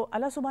 So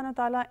Allah subhanahu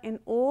wa ta'ala in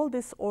all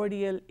this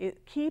ordeal,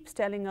 it keeps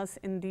telling us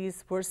in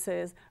these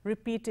verses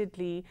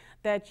repeatedly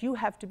that you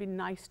have to be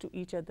nice to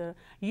each other.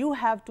 You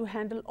have to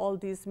handle all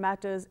these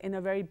matters in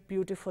a very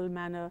beautiful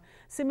manner.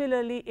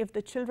 Similarly, if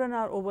the children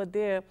are over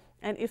there,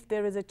 and if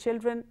there is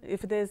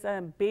if there's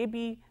a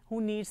baby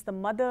who needs the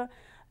mother,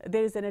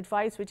 there is an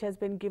advice which has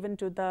been given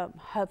to the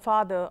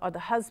father or the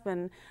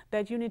husband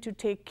that you need to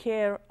take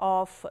care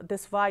of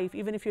this wife,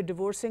 even if you're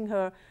divorcing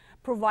her.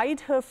 Provide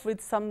her with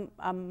some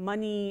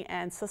money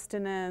and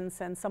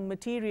sustenance and some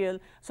material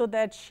so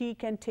that she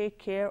can take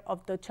care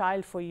of the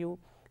child for you.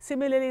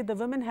 Similarly, the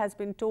woman has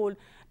been told,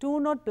 do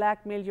not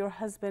blackmail your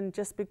husband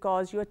just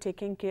because you are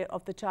taking care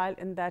of the child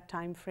in that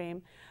time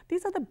frame.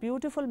 These are the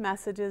beautiful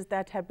messages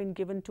that have been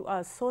given to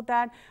us so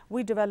that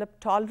we develop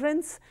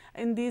tolerance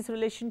in these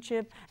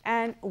relationships,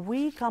 and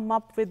we come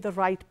up with the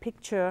right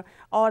picture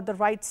or the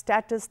right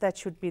status that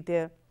should be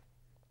there.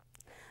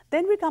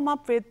 Then we come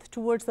up with,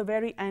 towards the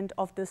very end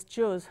of this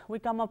juz, we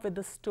come up with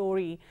the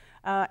story.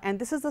 And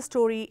this is the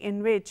story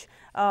in which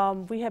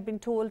we have been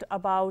told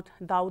about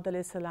Dawud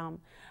alayhi salam,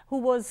 who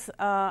was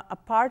a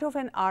part of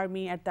an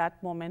army at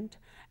that moment,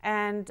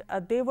 and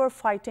they were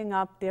fighting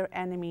up their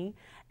enemy.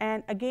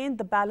 And again,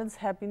 the balance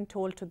have been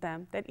told to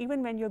them that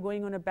even when you're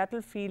going on a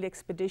battlefield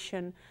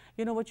expedition,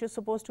 you know what you're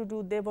supposed to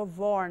do. They were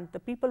warned, the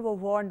people were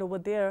warned over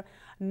there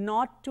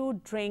not to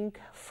drink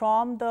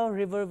from the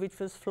river which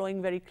was flowing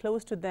very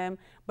close to them,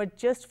 but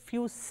just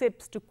few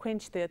sips to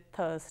quench their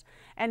thirst.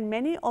 And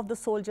many of the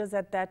soldiers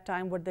at that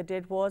time, what they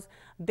did was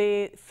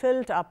they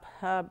filled up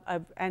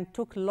and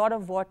took a lot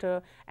of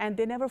water, and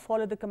they never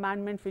followed the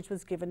commandment which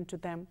was given to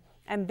them.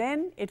 And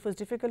then it was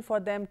difficult for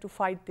them to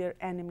fight their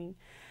enemy.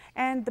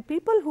 And the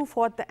people who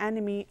fought the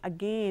enemy,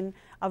 again,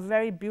 a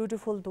very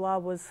beautiful dua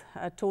was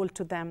told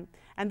to them.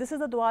 And this is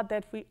a dua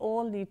that we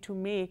all need to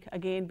make,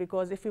 again,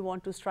 because if we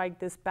want to strike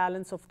this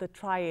balance of the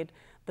triad,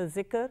 the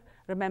zikr,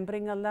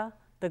 remembering Allah,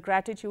 the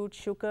gratitude,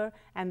 shukr,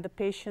 and the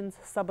patience,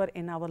 sabr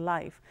in our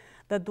life.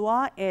 The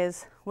dua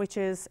is, which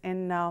is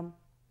in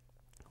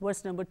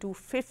verse number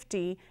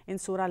 250 in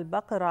Surah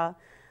Al-Baqarah,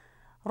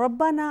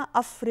 ربنا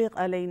أفرغ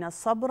علينا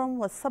صبرا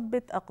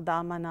وثبت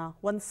أقدامنا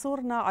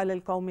وانصرنا على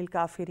القوم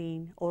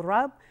الكافرين. O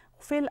Rabb,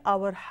 fill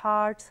our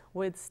hearts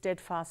with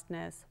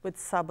steadfastness, with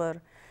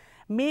sabr,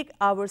 make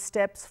our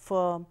steps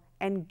firm,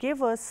 and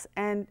give us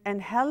and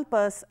help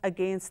us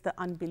against the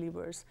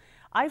unbelievers.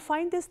 I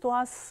find this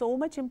dua so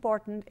much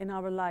important in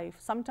our life.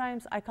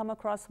 Sometimes I come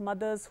across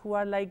mothers who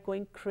are like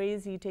going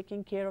crazy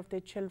taking care of their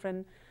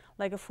children,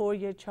 like a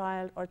 4-year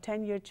child or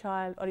 10-year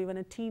child or even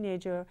a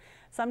teenager.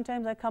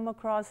 Sometimes I come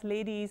across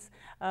ladies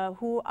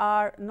who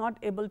are not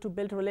able to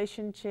build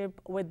relationship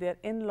with their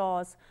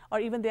in-laws, or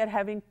even they're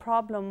having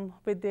problem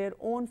with their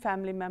own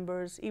family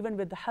members, even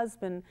with the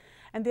husband,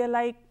 and they're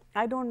like,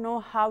 I don't know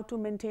how to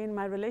maintain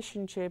my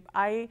relationship.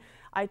 I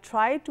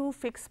try to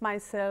fix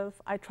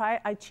myself, I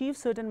achieve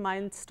certain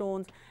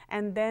milestones,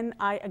 and then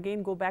I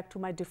again go back to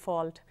my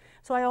default.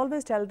 So I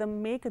always tell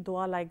them, make a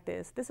dua like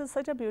this. This is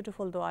such a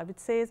beautiful dua, which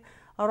says,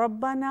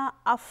 Rabbana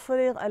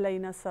afrigh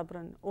alayna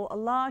sabran. Oh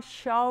Allah,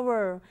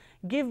 shower,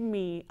 give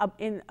me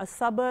in a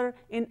sabr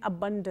in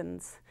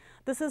abundance.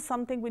 This is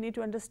something we need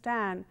to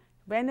understand.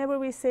 Whenever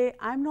we say,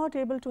 I'm not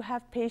able to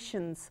have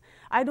patience,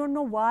 I don't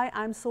know why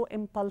I'm so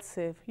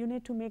impulsive, you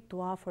need to make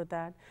dua for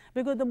that.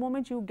 Because the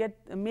moment you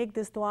make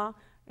this dua,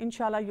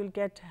 inshallah, you'll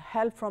get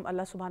help from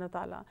Allah subhanahu wa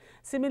ta'ala.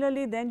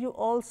 Similarly, then you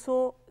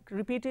also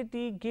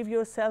repeatedly give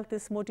yourself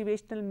this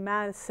motivational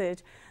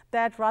message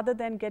that rather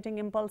than getting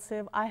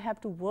impulsive, I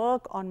have to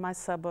work on my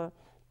sabr.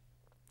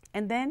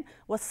 And then,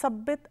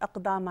 وَثَبِّتْ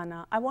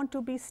أَقْدَامَنَا, I want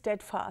to be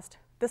steadfast.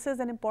 This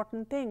is an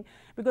important thing,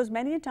 because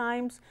many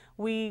times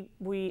we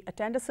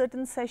attend a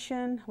certain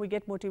session, we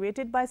get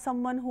motivated by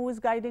someone who is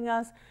guiding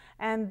us,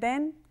 and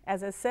then,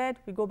 as I said,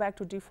 we go back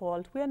to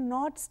default. We are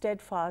not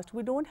steadfast.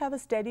 We don't have a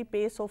steady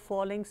pace of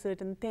following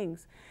certain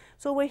things.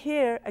 So over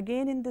here,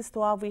 again in this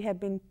dua, we have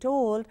been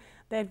told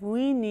that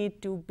we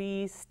need to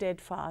be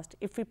steadfast.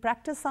 If we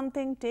practice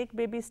something, take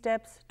baby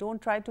steps,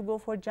 don't try to go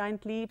for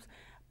giant leaps,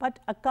 but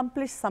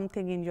accomplish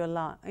something in your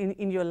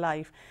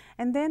life.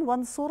 And then,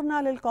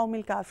 وَانْصُرْنَا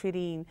لِلْقَوْمِ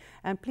الْكَافِرِينَ,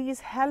 and please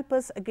help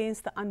us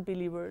against the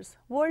unbelievers.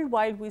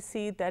 Worldwide, we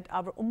see that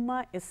our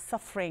ummah is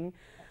suffering,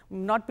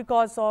 not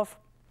because of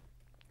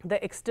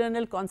the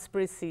external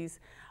conspiracies.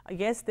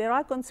 Yes, there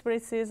are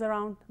conspiracies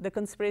around. The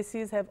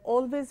conspiracies have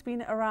always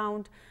been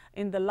around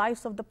in the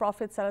lives of the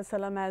Prophet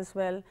ﷺ as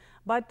well.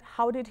 But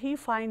how did he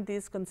find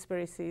these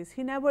conspiracies?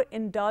 He never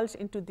indulged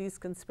into these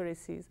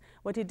conspiracies.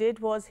 What he did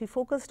was he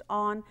focused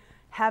on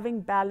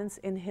having balance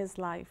in his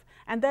life.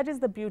 And that is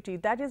the beauty.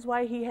 That is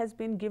why he has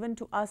been given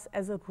to us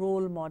as a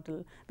role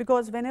model.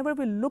 Because whenever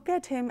we look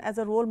at him as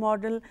a role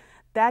model,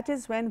 that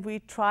is when we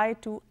try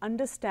to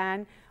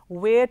understand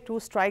where to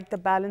strike the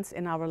balance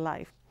in our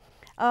life.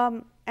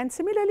 And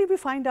similarly, we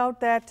find out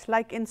that,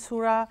 like in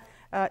Surah,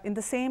 in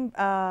the same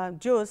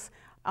juz,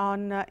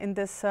 in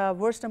this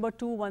verse number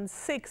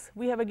 216,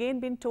 we have again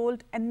been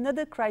told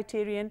another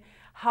criterion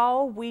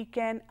how we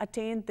can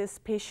attain this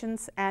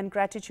patience and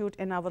gratitude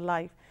in our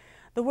life.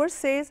 The verse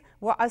says,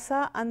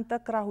 وَعَسَىٰ أَن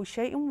تَكْرَهُ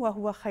شَيْءٌ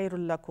وَهُوَ خَيْرٌ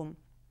لَكُمْ.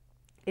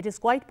 It is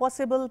quite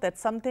possible that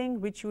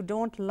something which you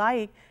don't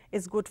like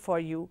is good for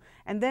you.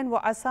 And then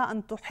وَعَسَىٰ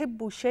أَن تُحِبُّ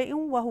شَيْءٌ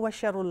وَهُوَ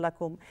شَرٌ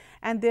لَكُمْ.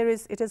 And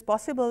it is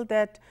possible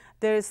that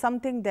there is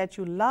something that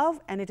you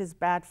love and it is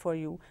bad for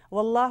you.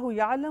 وَاللَّهُ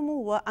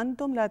يَعْلَمُ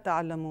وَأَنْتُمْ لَا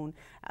تَعْلَمُونَ.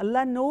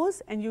 Allah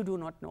knows and you do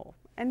not know.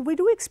 And we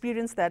do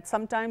experience that.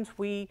 Sometimes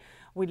we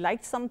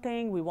liked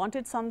something, we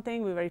wanted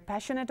something, we were very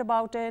passionate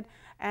about it,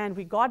 and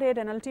we got it,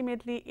 and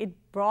ultimately it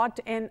brought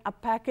in a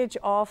package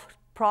of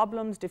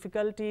problems,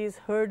 difficulties,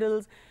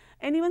 hurdles,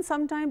 and even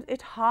sometimes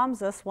it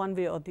harms us one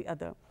way or the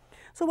other.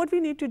 So what we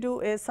need to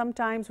do is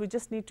sometimes we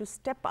just need to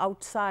step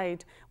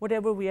outside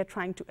whatever we are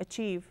trying to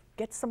achieve,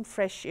 get some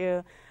fresh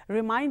air,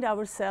 remind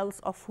ourselves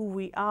of who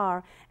we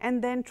are,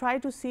 and then try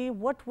to see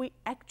what we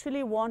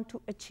actually want to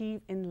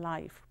achieve in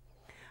life.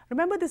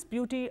 Remember this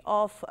beauty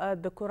of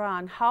the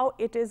Quran, how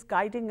it is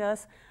guiding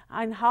us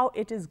and how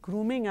it is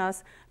grooming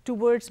us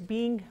towards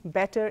being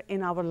better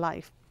in our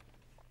life.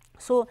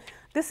 So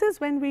this is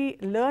when we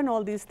learn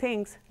all these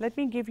things. Let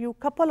me give you a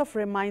couple of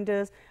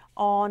reminders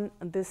on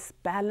this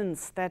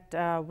balance that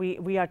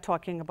we are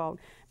talking about,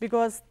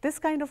 because this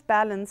kind of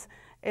balance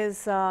is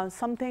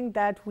something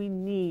that we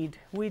need,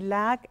 we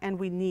lack and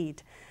we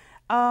need.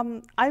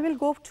 I will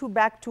go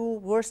back to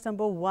verse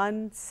number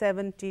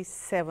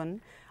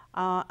 177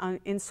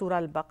 in Surah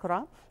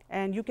Al-Baqarah,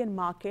 and you can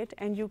mark it,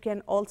 and you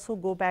can also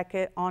go back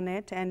on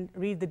it and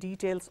read the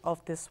details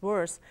of this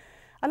verse.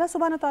 Allah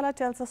subhanahu wa ta'ala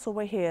tells us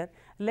over here,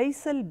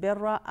 لَيْسَ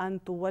الْبِرَّ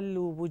أَن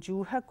تُوَلُّوا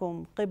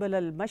وُجُوهَكُمْ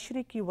قِبَلَ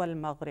الْمَشْرِقِ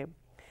وَالْمَغْرِبِ.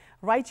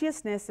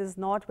 Righteousness is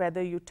not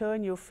whether you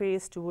turn your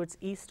face towards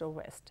east or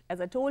west.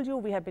 As I told you,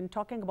 we have been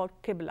talking about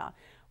Qibla,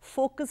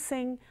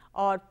 focusing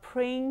or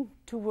praying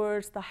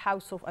towards the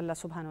house of Allah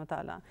subhanahu wa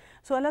ta'ala.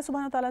 So Allah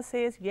subhanahu wa ta'ala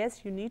says,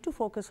 yes, you need to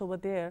focus over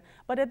there,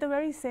 but at the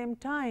very same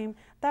time,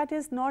 that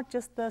is not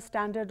just the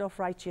standard of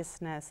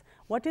righteousness.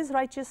 What is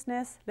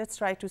righteousness? Let's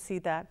try to see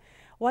that.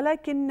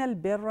 وَلَكِنَّ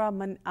الْبِرَّ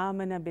مَنْ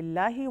آمَنَ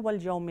بِاللَّهِ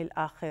وَالْيَوْمِ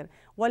الْآخِرِ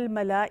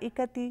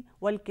وَالْمَلَائِكَةِ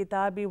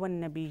وَالْكِتَابِ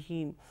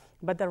وَالنَّبِيِّينَ.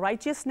 But the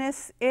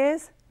righteousness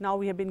is, now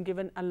we have been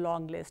given a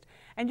long list.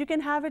 And you can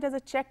have it as a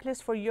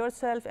checklist for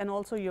yourself and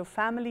also your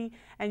family,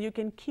 and you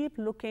can keep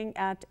looking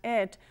at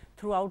it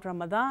throughout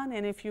Ramadan.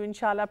 And if you,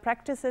 inshallah,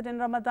 practice it in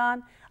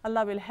Ramadan,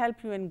 Allah will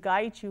help you and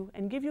guide you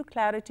and give you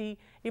clarity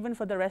even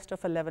for the rest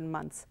of 11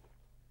 months.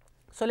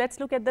 So let's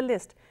look at the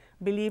list.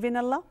 Believe in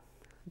Allah,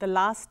 the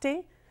last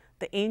day,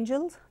 the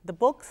angels, the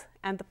books,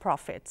 and the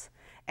prophets,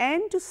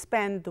 and to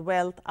spend the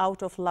wealth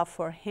out of love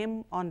for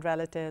Him on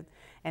relatives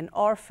and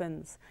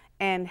orphans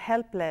and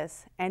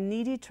helpless and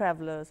needy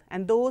travelers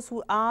and those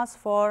who ask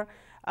for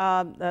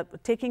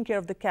taking care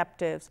of the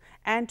captives,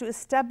 and to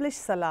establish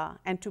salah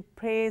and to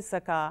pray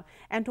zakah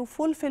and to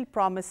fulfill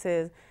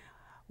promises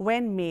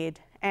when made,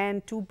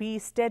 and to be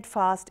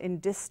steadfast in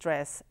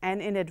distress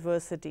and in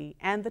adversity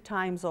and the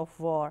times of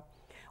war.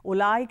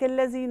 أُولَٰئِكَ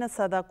الَّذِينَ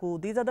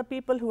صَدَقُوا, these are the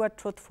people who are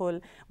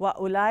truthful.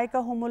 وَأُولَٰئِكَ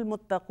هُمُ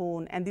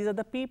الْمُتَّقُونَ, and these are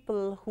the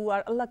people who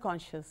are Allah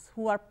conscious,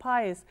 who are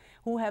pious,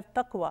 who have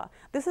taqwa.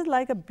 This is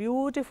like a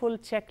beautiful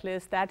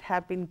checklist that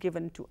have been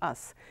given to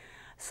us.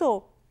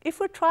 So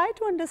if we try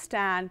to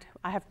understand,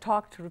 I have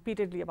talked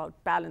repeatedly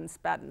about balance,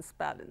 balance,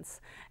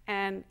 balance.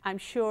 And I'm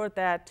sure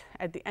that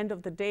at the end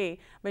of the day,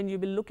 when you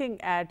be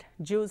looking at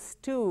Juz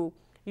 2,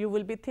 you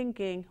will be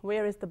thinking,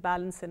 where is the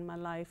balance in my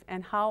life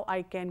and how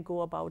I can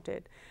go about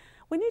it.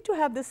 We need to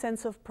have this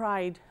sense of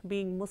pride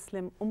being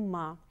Muslim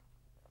Ummah,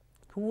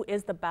 who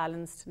is the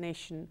balanced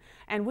nation.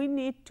 And we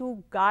need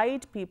to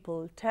guide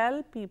people,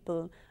 tell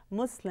people,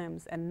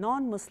 Muslims and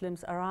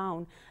non-Muslims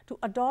around, to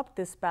adopt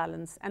this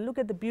balance and look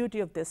at the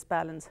beauty of this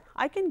balance.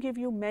 I can give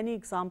you many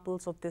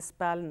examples of this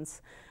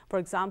balance. For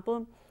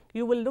example,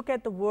 you will look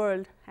at the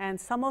world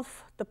and some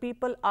of the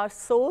people are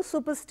so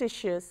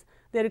superstitious,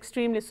 they're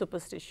extremely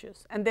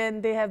superstitious. And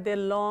then they have their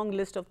long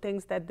list of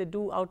things that they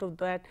do out of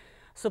that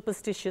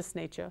superstitious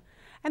nature.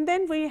 And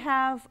then we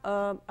have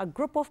a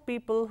group of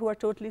people who are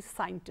totally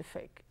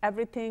scientific.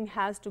 Everything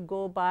has to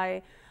go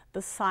by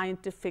the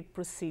scientific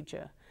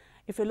procedure.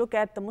 If you look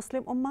at the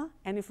Muslim Ummah,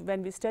 and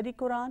when we study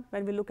Quran,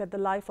 when we look at the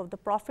life of the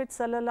Prophet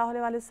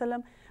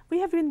ﷺ, we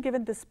have been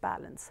given this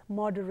balance,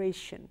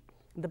 moderation.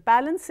 The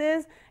balance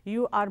is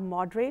you are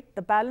moderate.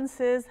 The balance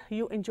is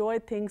you enjoy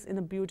things in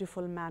a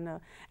beautiful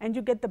manner and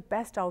you get the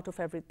best out of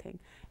everything.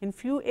 In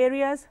few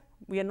areas,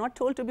 we are not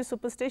told to be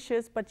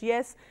superstitious, but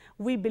yes,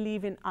 we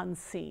believe in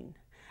unseen.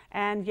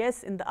 And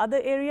yes, in the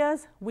other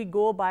areas, we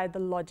go by the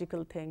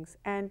logical things.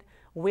 And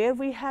where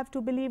we have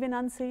to believe in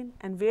unseen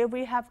and where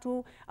we have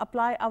to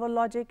apply our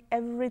logic,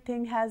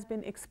 everything has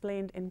been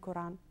explained in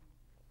Quran.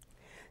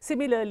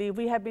 Similarly,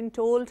 we have been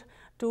told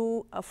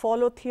to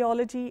follow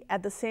theology,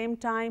 at the same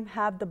time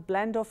have the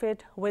blend of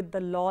it with the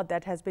law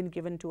that has been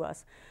given to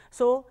us.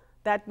 So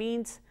that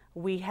means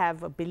we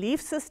have a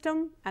belief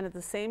system, and at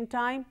the same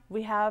time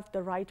we have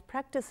the right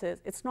practices.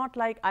 It's not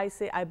like I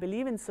say I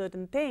believe in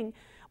certain thing,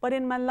 but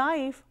in my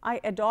life I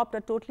adopt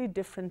a totally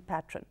different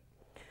pattern.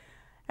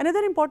 Another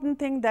important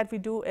thing that we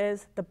do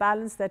is the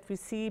balance that we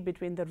see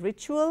between the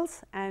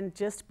rituals and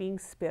just being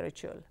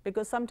spiritual.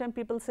 Because sometimes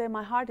people say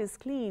my heart is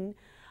clean,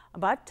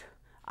 but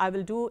I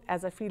will do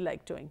as I feel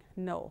like doing.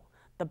 No.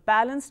 The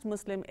balanced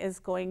Muslim is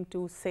going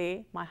to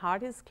say, my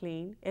heart is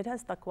clean, it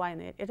has taqwa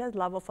in it, it has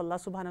love of Allah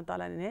subhanahu wa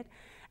ta'ala in it,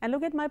 and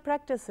look at my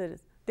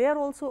practices. They are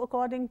also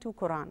according to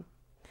Quran.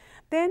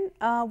 Then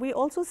we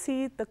also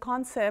see the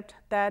concept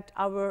that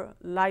our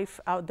life,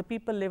 the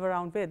people live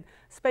around with,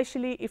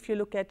 especially if you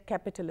look at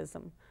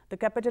capitalism. The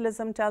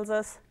capitalism tells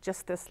us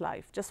just this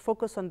life, just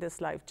focus on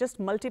this life, just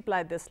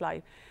multiply this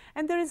life.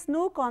 And there is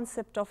no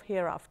concept of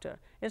hereafter.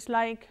 It's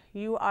like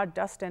you are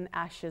dust and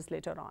ashes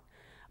later on.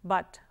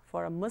 But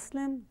for a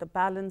Muslim, the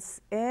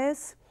balance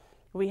is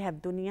we have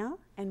dunya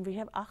and we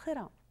have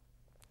akhirah.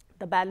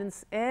 The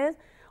balance is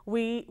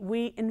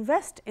we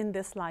invest in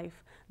this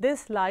life.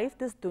 This life,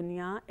 this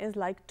dunya is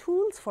like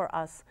tools for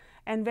us.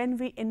 And when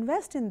we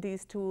invest in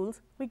these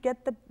tools, we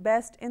get the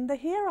best in the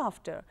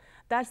hereafter.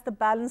 That's the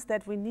balance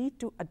that we need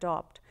to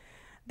adopt.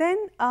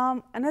 Then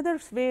another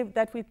way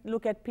that we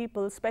look at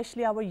people,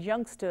 especially our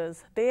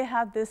youngsters, they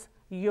have this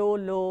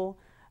YOLO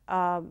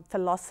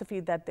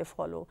philosophy that they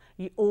follow.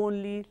 You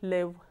only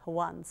live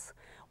once.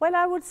 Well,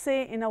 I would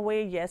say in a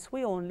way, yes,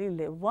 we only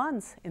live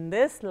once in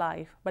this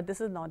life, but this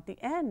is not the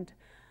end.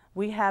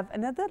 We have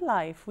another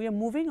life. We are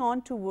moving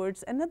on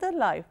towards another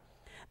life.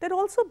 That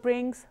also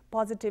brings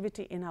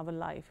positivity in our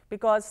life,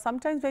 because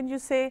sometimes when you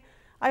say,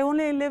 I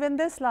only live in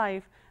this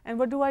life, and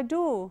what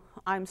do?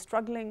 I'm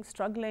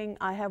struggling,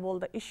 I have all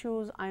the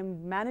issues,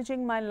 I'm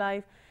managing my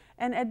life,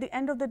 and at the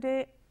end of the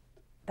day,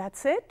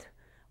 that's it.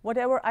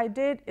 Whatever I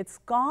did, it's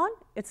gone,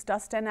 it's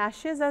dust and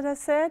ashes, as I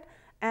said,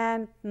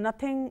 and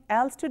nothing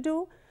else to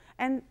do.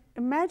 And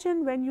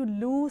imagine when you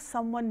lose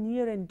someone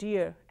near and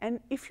dear, and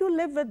if you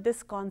live with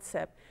this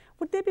concept,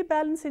 would there be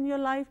balance in your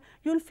life?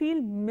 You'll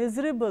feel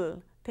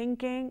miserable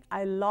thinking,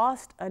 I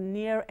lost a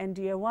near and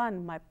dear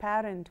one, my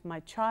parent,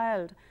 my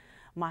child,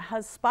 my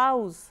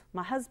spouse,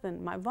 my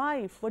husband, my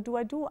wife. What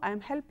do? I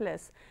am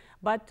helpless.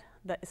 But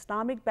the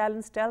Islamic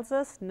balance tells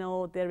us,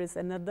 no, there is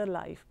another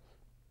life.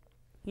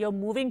 You're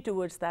moving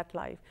towards that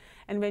life.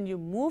 And when you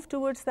move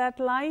towards that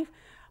life,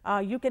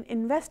 you can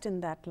invest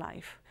in that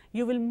life.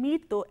 You will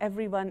meet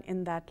everyone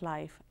in that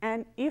life.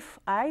 And if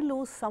I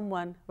lose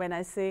someone, when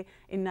I say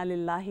inna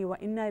lillahi wa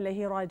inna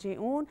ilayhi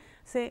raji'un,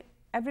 say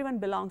everyone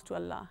belongs to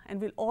Allah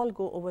and we'll all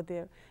go over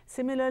there.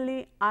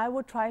 Similarly, I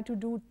would try to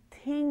do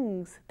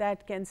things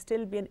that can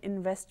still be an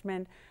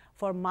investment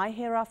for my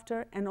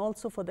hereafter and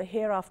also for the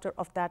hereafter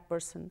of that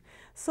person.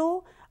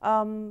 So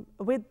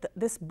with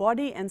this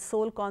body and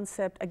soul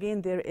concept,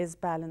 again, there is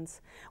balance.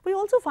 We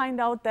also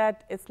find out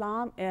that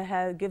Islam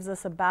gives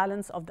us a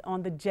balance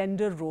on the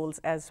gender roles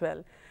as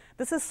well.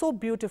 This is so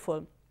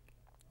beautiful.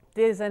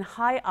 There is a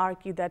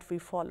hierarchy that we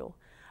follow.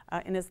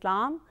 In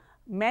Islam,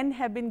 men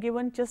have been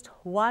given just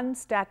one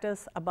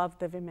status above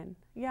the women.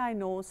 Yeah, I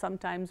know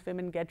sometimes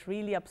women get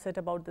really upset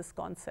about this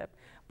concept.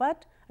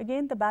 But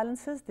again, the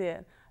balance is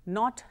there.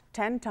 Not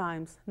 10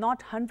 times,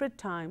 not 100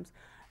 times.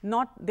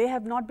 They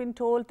have not been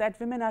told that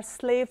women are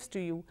slaves to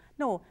you.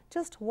 No,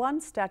 just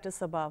one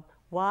status above.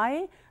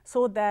 Why?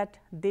 So that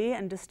they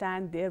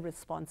understand their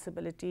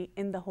responsibility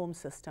in the home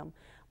system.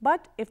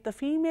 But if the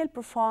female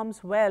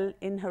performs well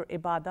in her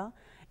ibadah,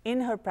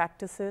 in her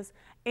practices,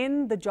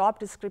 in the job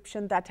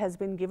description that has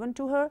been given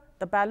to her,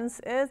 the balance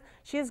is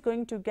she is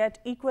going to get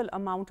equal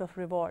amount of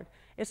reward.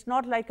 It's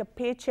not like a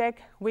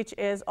paycheck which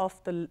is of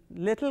the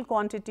little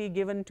quantity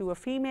given to a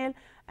female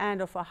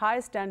and of a high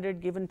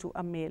standard given to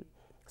a male.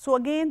 So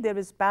again, there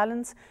is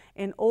balance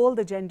in all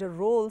the gender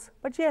roles,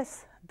 but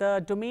yes,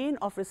 the domain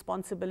of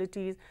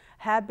responsibilities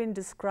have been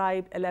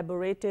described,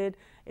 elaborated.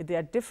 They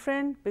are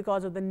different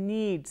because of the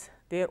needs,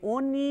 their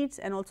own needs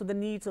and also the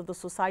needs of the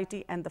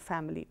society and the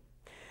family.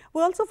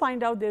 We also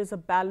find out there is a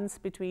balance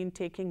between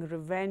taking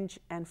revenge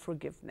and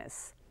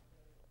forgiveness.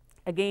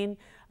 Again,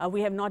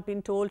 we have not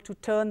been told to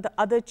turn the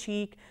other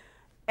cheek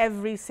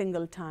every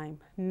single time.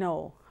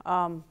 No,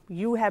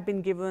 we have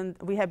been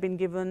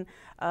given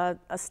a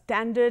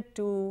standard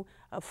to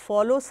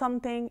follow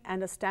something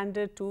and a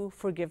standard to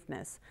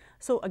forgiveness.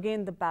 So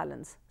again, the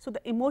balance. So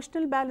the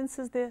emotional balance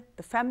is there,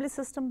 the family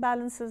system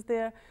balance is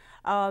there,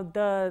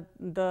 the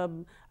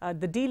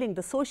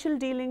social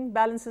dealing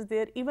balance is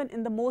there. Even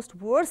in the most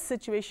worst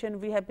situation,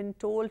 we have been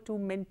told to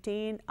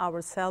maintain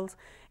ourselves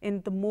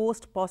in the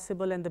most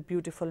possible and the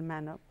beautiful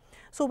manner.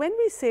 So when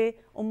we say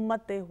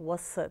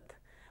Ummat-e-Wasat,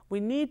 we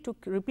need to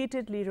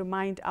repeatedly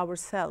remind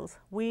ourselves,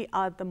 we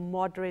are the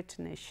moderate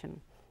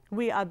nation.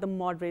 We are the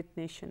moderate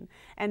nation.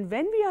 And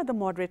when we are the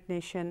moderate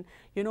nation,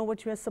 you know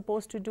what we are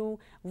supposed to do?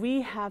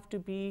 We have to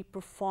be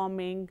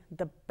performing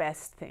the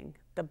best thing,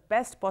 the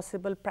best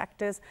possible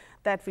practice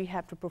that we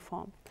have to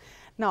perform.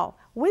 Now,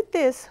 with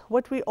this,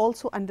 what we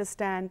also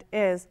understand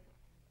is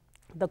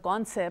the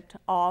concept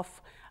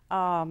of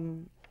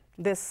the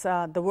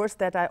verse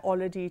that I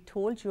already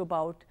told you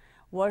about,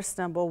 verse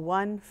number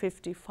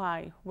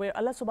 155, where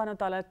Allah subhanahu wa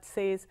ta'ala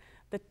says,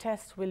 the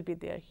test will be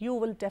there. You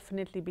will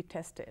definitely be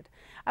tested.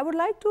 I would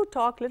like to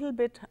talk a little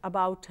bit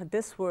about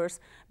this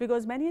verse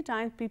because many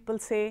times people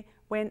say,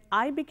 when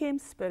I became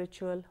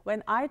spiritual,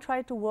 when I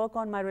tried to work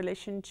on my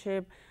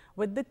relationship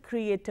with the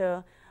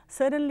Creator,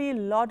 suddenly a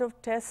lot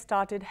of tests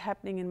started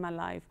happening in my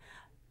life.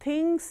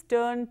 Things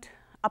turned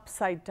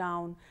upside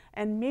down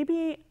and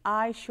maybe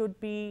I should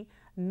be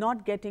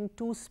not getting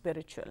too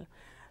spiritual.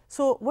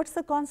 So what's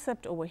the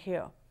concept over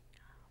here?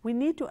 We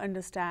need to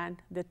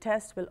understand the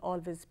test will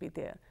always be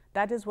there.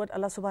 That is what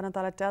Allah subhanahu wa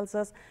ta'ala tells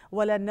us,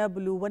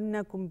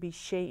 وَلَنَبْلُوَنَّكُمْ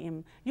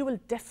بِشَيْءٍ. You will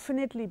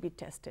definitely be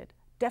tested.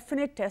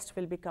 Definite test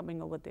will be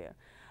coming over there.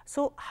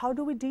 So how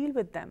do we deal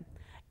with them?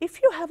 If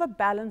you have a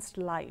balanced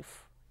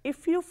life,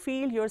 if you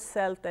feel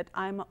yourself that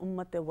I'm a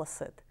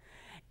Ummat-e-Wasat,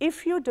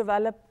 if you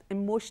develop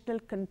emotional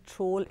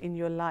control in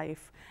your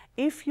life,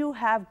 if you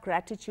have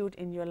gratitude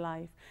in your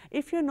life,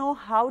 if you know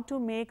how to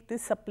make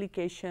these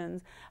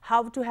supplications,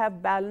 how to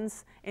have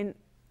balance in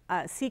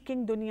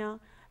seeking dunya,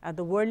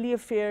 the worldly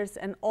affairs,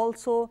 and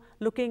also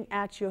looking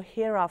at your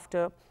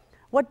hereafter,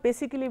 what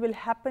basically will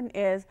happen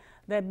is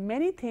that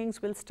many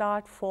things will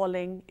start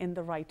falling in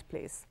the right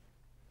place.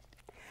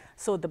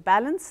 So the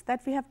balance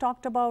that we have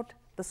talked about,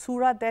 the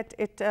surah that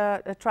it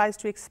tries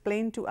to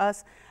explain to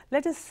us,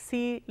 let us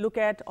look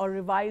at or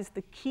revise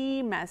the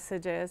key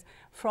messages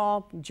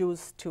from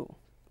Juz 2.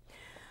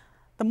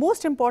 The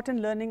most important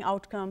learning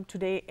outcome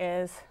today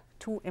is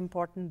two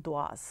important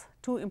du'as,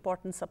 two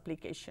important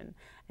supplication.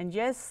 And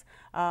yes,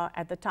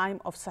 at the time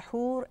of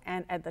sahur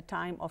and at the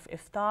time of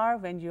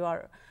iftar, when you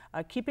are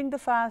keeping the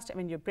fast,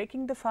 when you're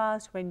breaking the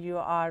fast, when you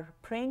are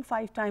praying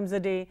 5 times a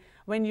day,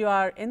 when you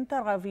are in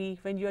tarawih,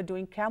 when you are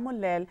doing qiyamul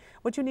layl,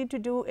 what you need to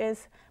do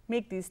is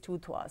make these two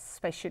du'as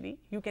especially.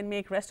 You can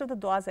make rest of the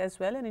du'as as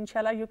well, and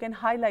inshallah you can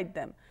highlight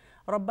them.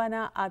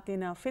 رَبَّنَا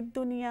آتِنَا فِي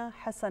الدُّنْيَا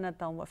حَسَنَةً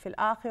وَفِي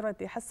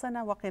الْآخِرَةِ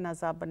حَسَنَةً وَقِنَا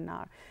عَذَابَ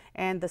النَّارِ.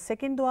 And the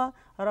second dua,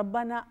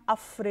 رَبَّنَا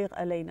أَفْرِغْ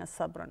عَلَيْنَا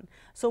صَبْرًا.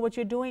 So what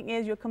you're doing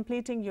is you're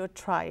completing your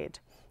triad.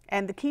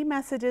 And the key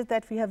messages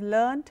that we have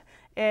learned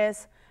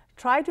is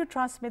Try to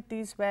transmit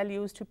these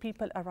values to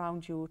people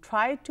around you.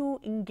 Try to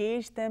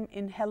engage them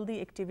in healthy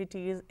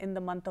activities in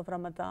the month of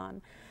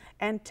Ramadan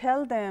and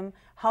tell them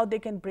how they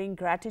can bring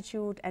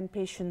gratitude and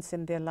patience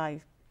in their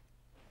life.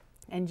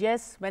 And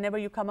yes, whenever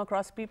you come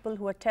across people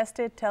who are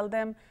tested, tell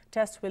them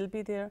test will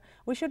be there.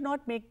 We should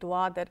not make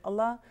dua that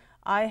Allah,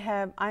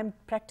 I'm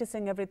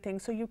practicing everything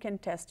so you can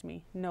test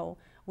me. No,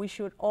 we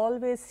should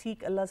always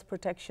seek Allah's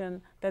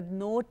protection that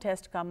no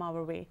test come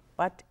our way.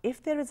 But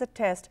if there is a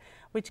test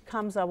which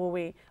comes our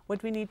way,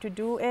 what we need to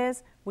do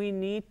is we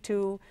need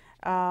to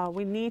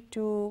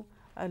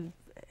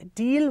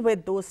deal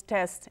with those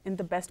tests in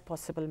the best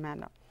possible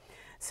manner.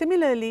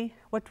 Similarly,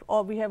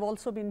 what we have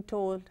also been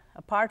told,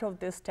 a part of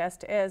this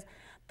test is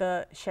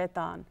the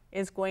shaitan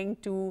is going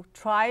to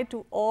try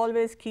to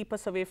always keep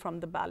us away from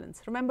the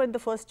balance. Remember in the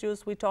first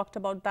juz we talked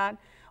about that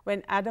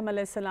when Adam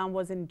alayhi salam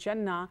was in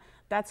Jannah,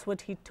 that's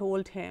what he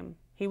told him.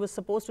 He was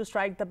supposed to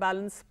strike the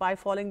balance by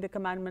following the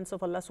commandments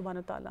of Allah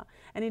subhanahu wa ta'ala,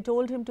 and he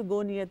told him to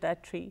go near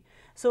that tree.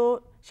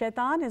 So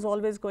shaitan is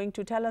always going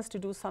to tell us to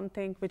do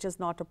something which is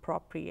not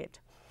appropriate.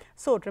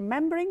 So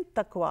remembering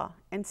taqwa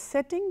and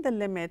setting the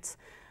limits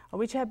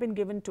which have been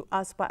given to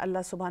us by Allah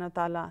subhanahu wa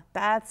ta'ala,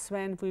 that's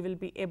when we will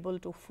be able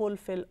to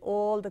fulfill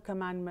all the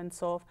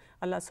commandments of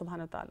Allah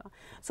subhanahu wa ta'ala.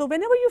 So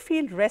whenever you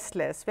feel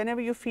restless,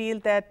 whenever you feel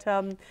that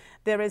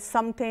there is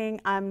something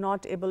I'm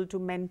not able to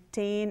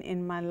maintain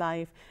in my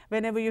life,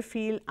 whenever you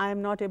feel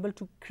I'm not able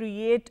to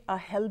create a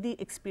healthy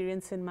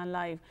experience in my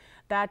life,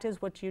 that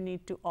is what you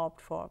need to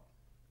opt for.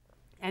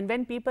 And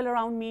when people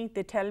around me,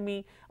 they tell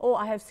me, oh,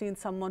 I have seen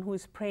someone who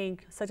is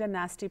praying, such a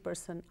nasty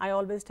person, I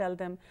always tell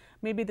them,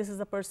 maybe this is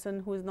a person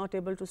who is not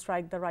able to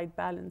strike the right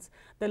balance.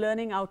 The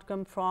learning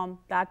outcome from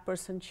that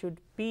person should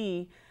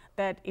be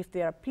that if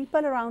there are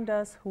people around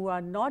us who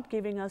are not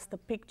giving us the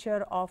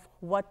picture of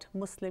what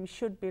Muslims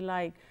should be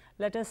like,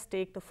 let us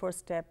take the first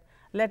step.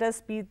 Let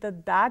us be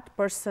that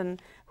person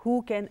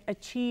who can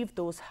achieve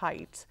those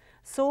heights.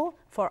 So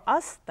for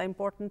us, the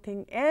important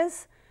thing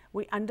is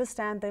we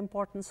understand the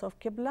importance of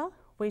Qibla,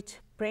 which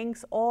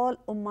brings all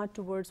Ummah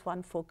towards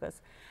one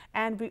focus.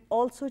 And we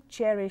also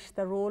cherish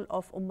the role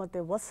of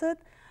Ummat-e-Wasat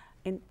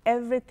in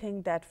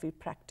everything that we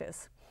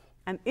practice.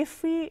 And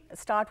if we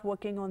start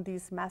working on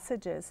these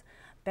messages,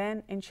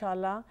 then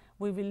inshallah,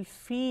 we will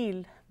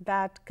feel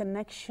that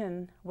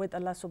connection with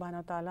Allah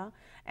subhanahu wa ta'ala,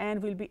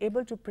 and we'll be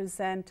able to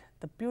present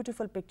the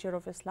beautiful picture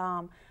of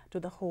Islam to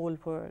the whole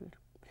world.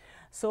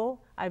 So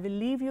I will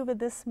leave you with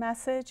this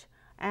message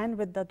and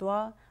with the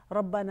dua.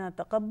 ربنا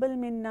تقبل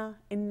منا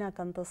إنك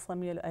أنت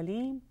السميع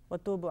العليم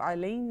وتوب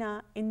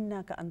علينا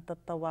إنك أنت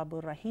التواب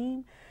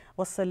الرحيم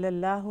وصلى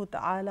الله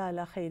تعالى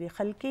على خير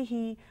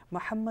خلقه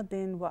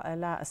محمد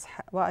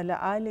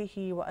وعلى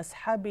آله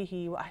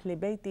وأصحابه وأهل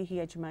بيته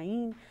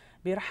أجمعين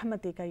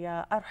برحمتك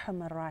يا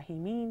أرحم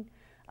الراحمين.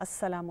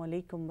 السلام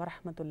عليكم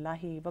ورحمة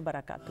الله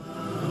وبركاته.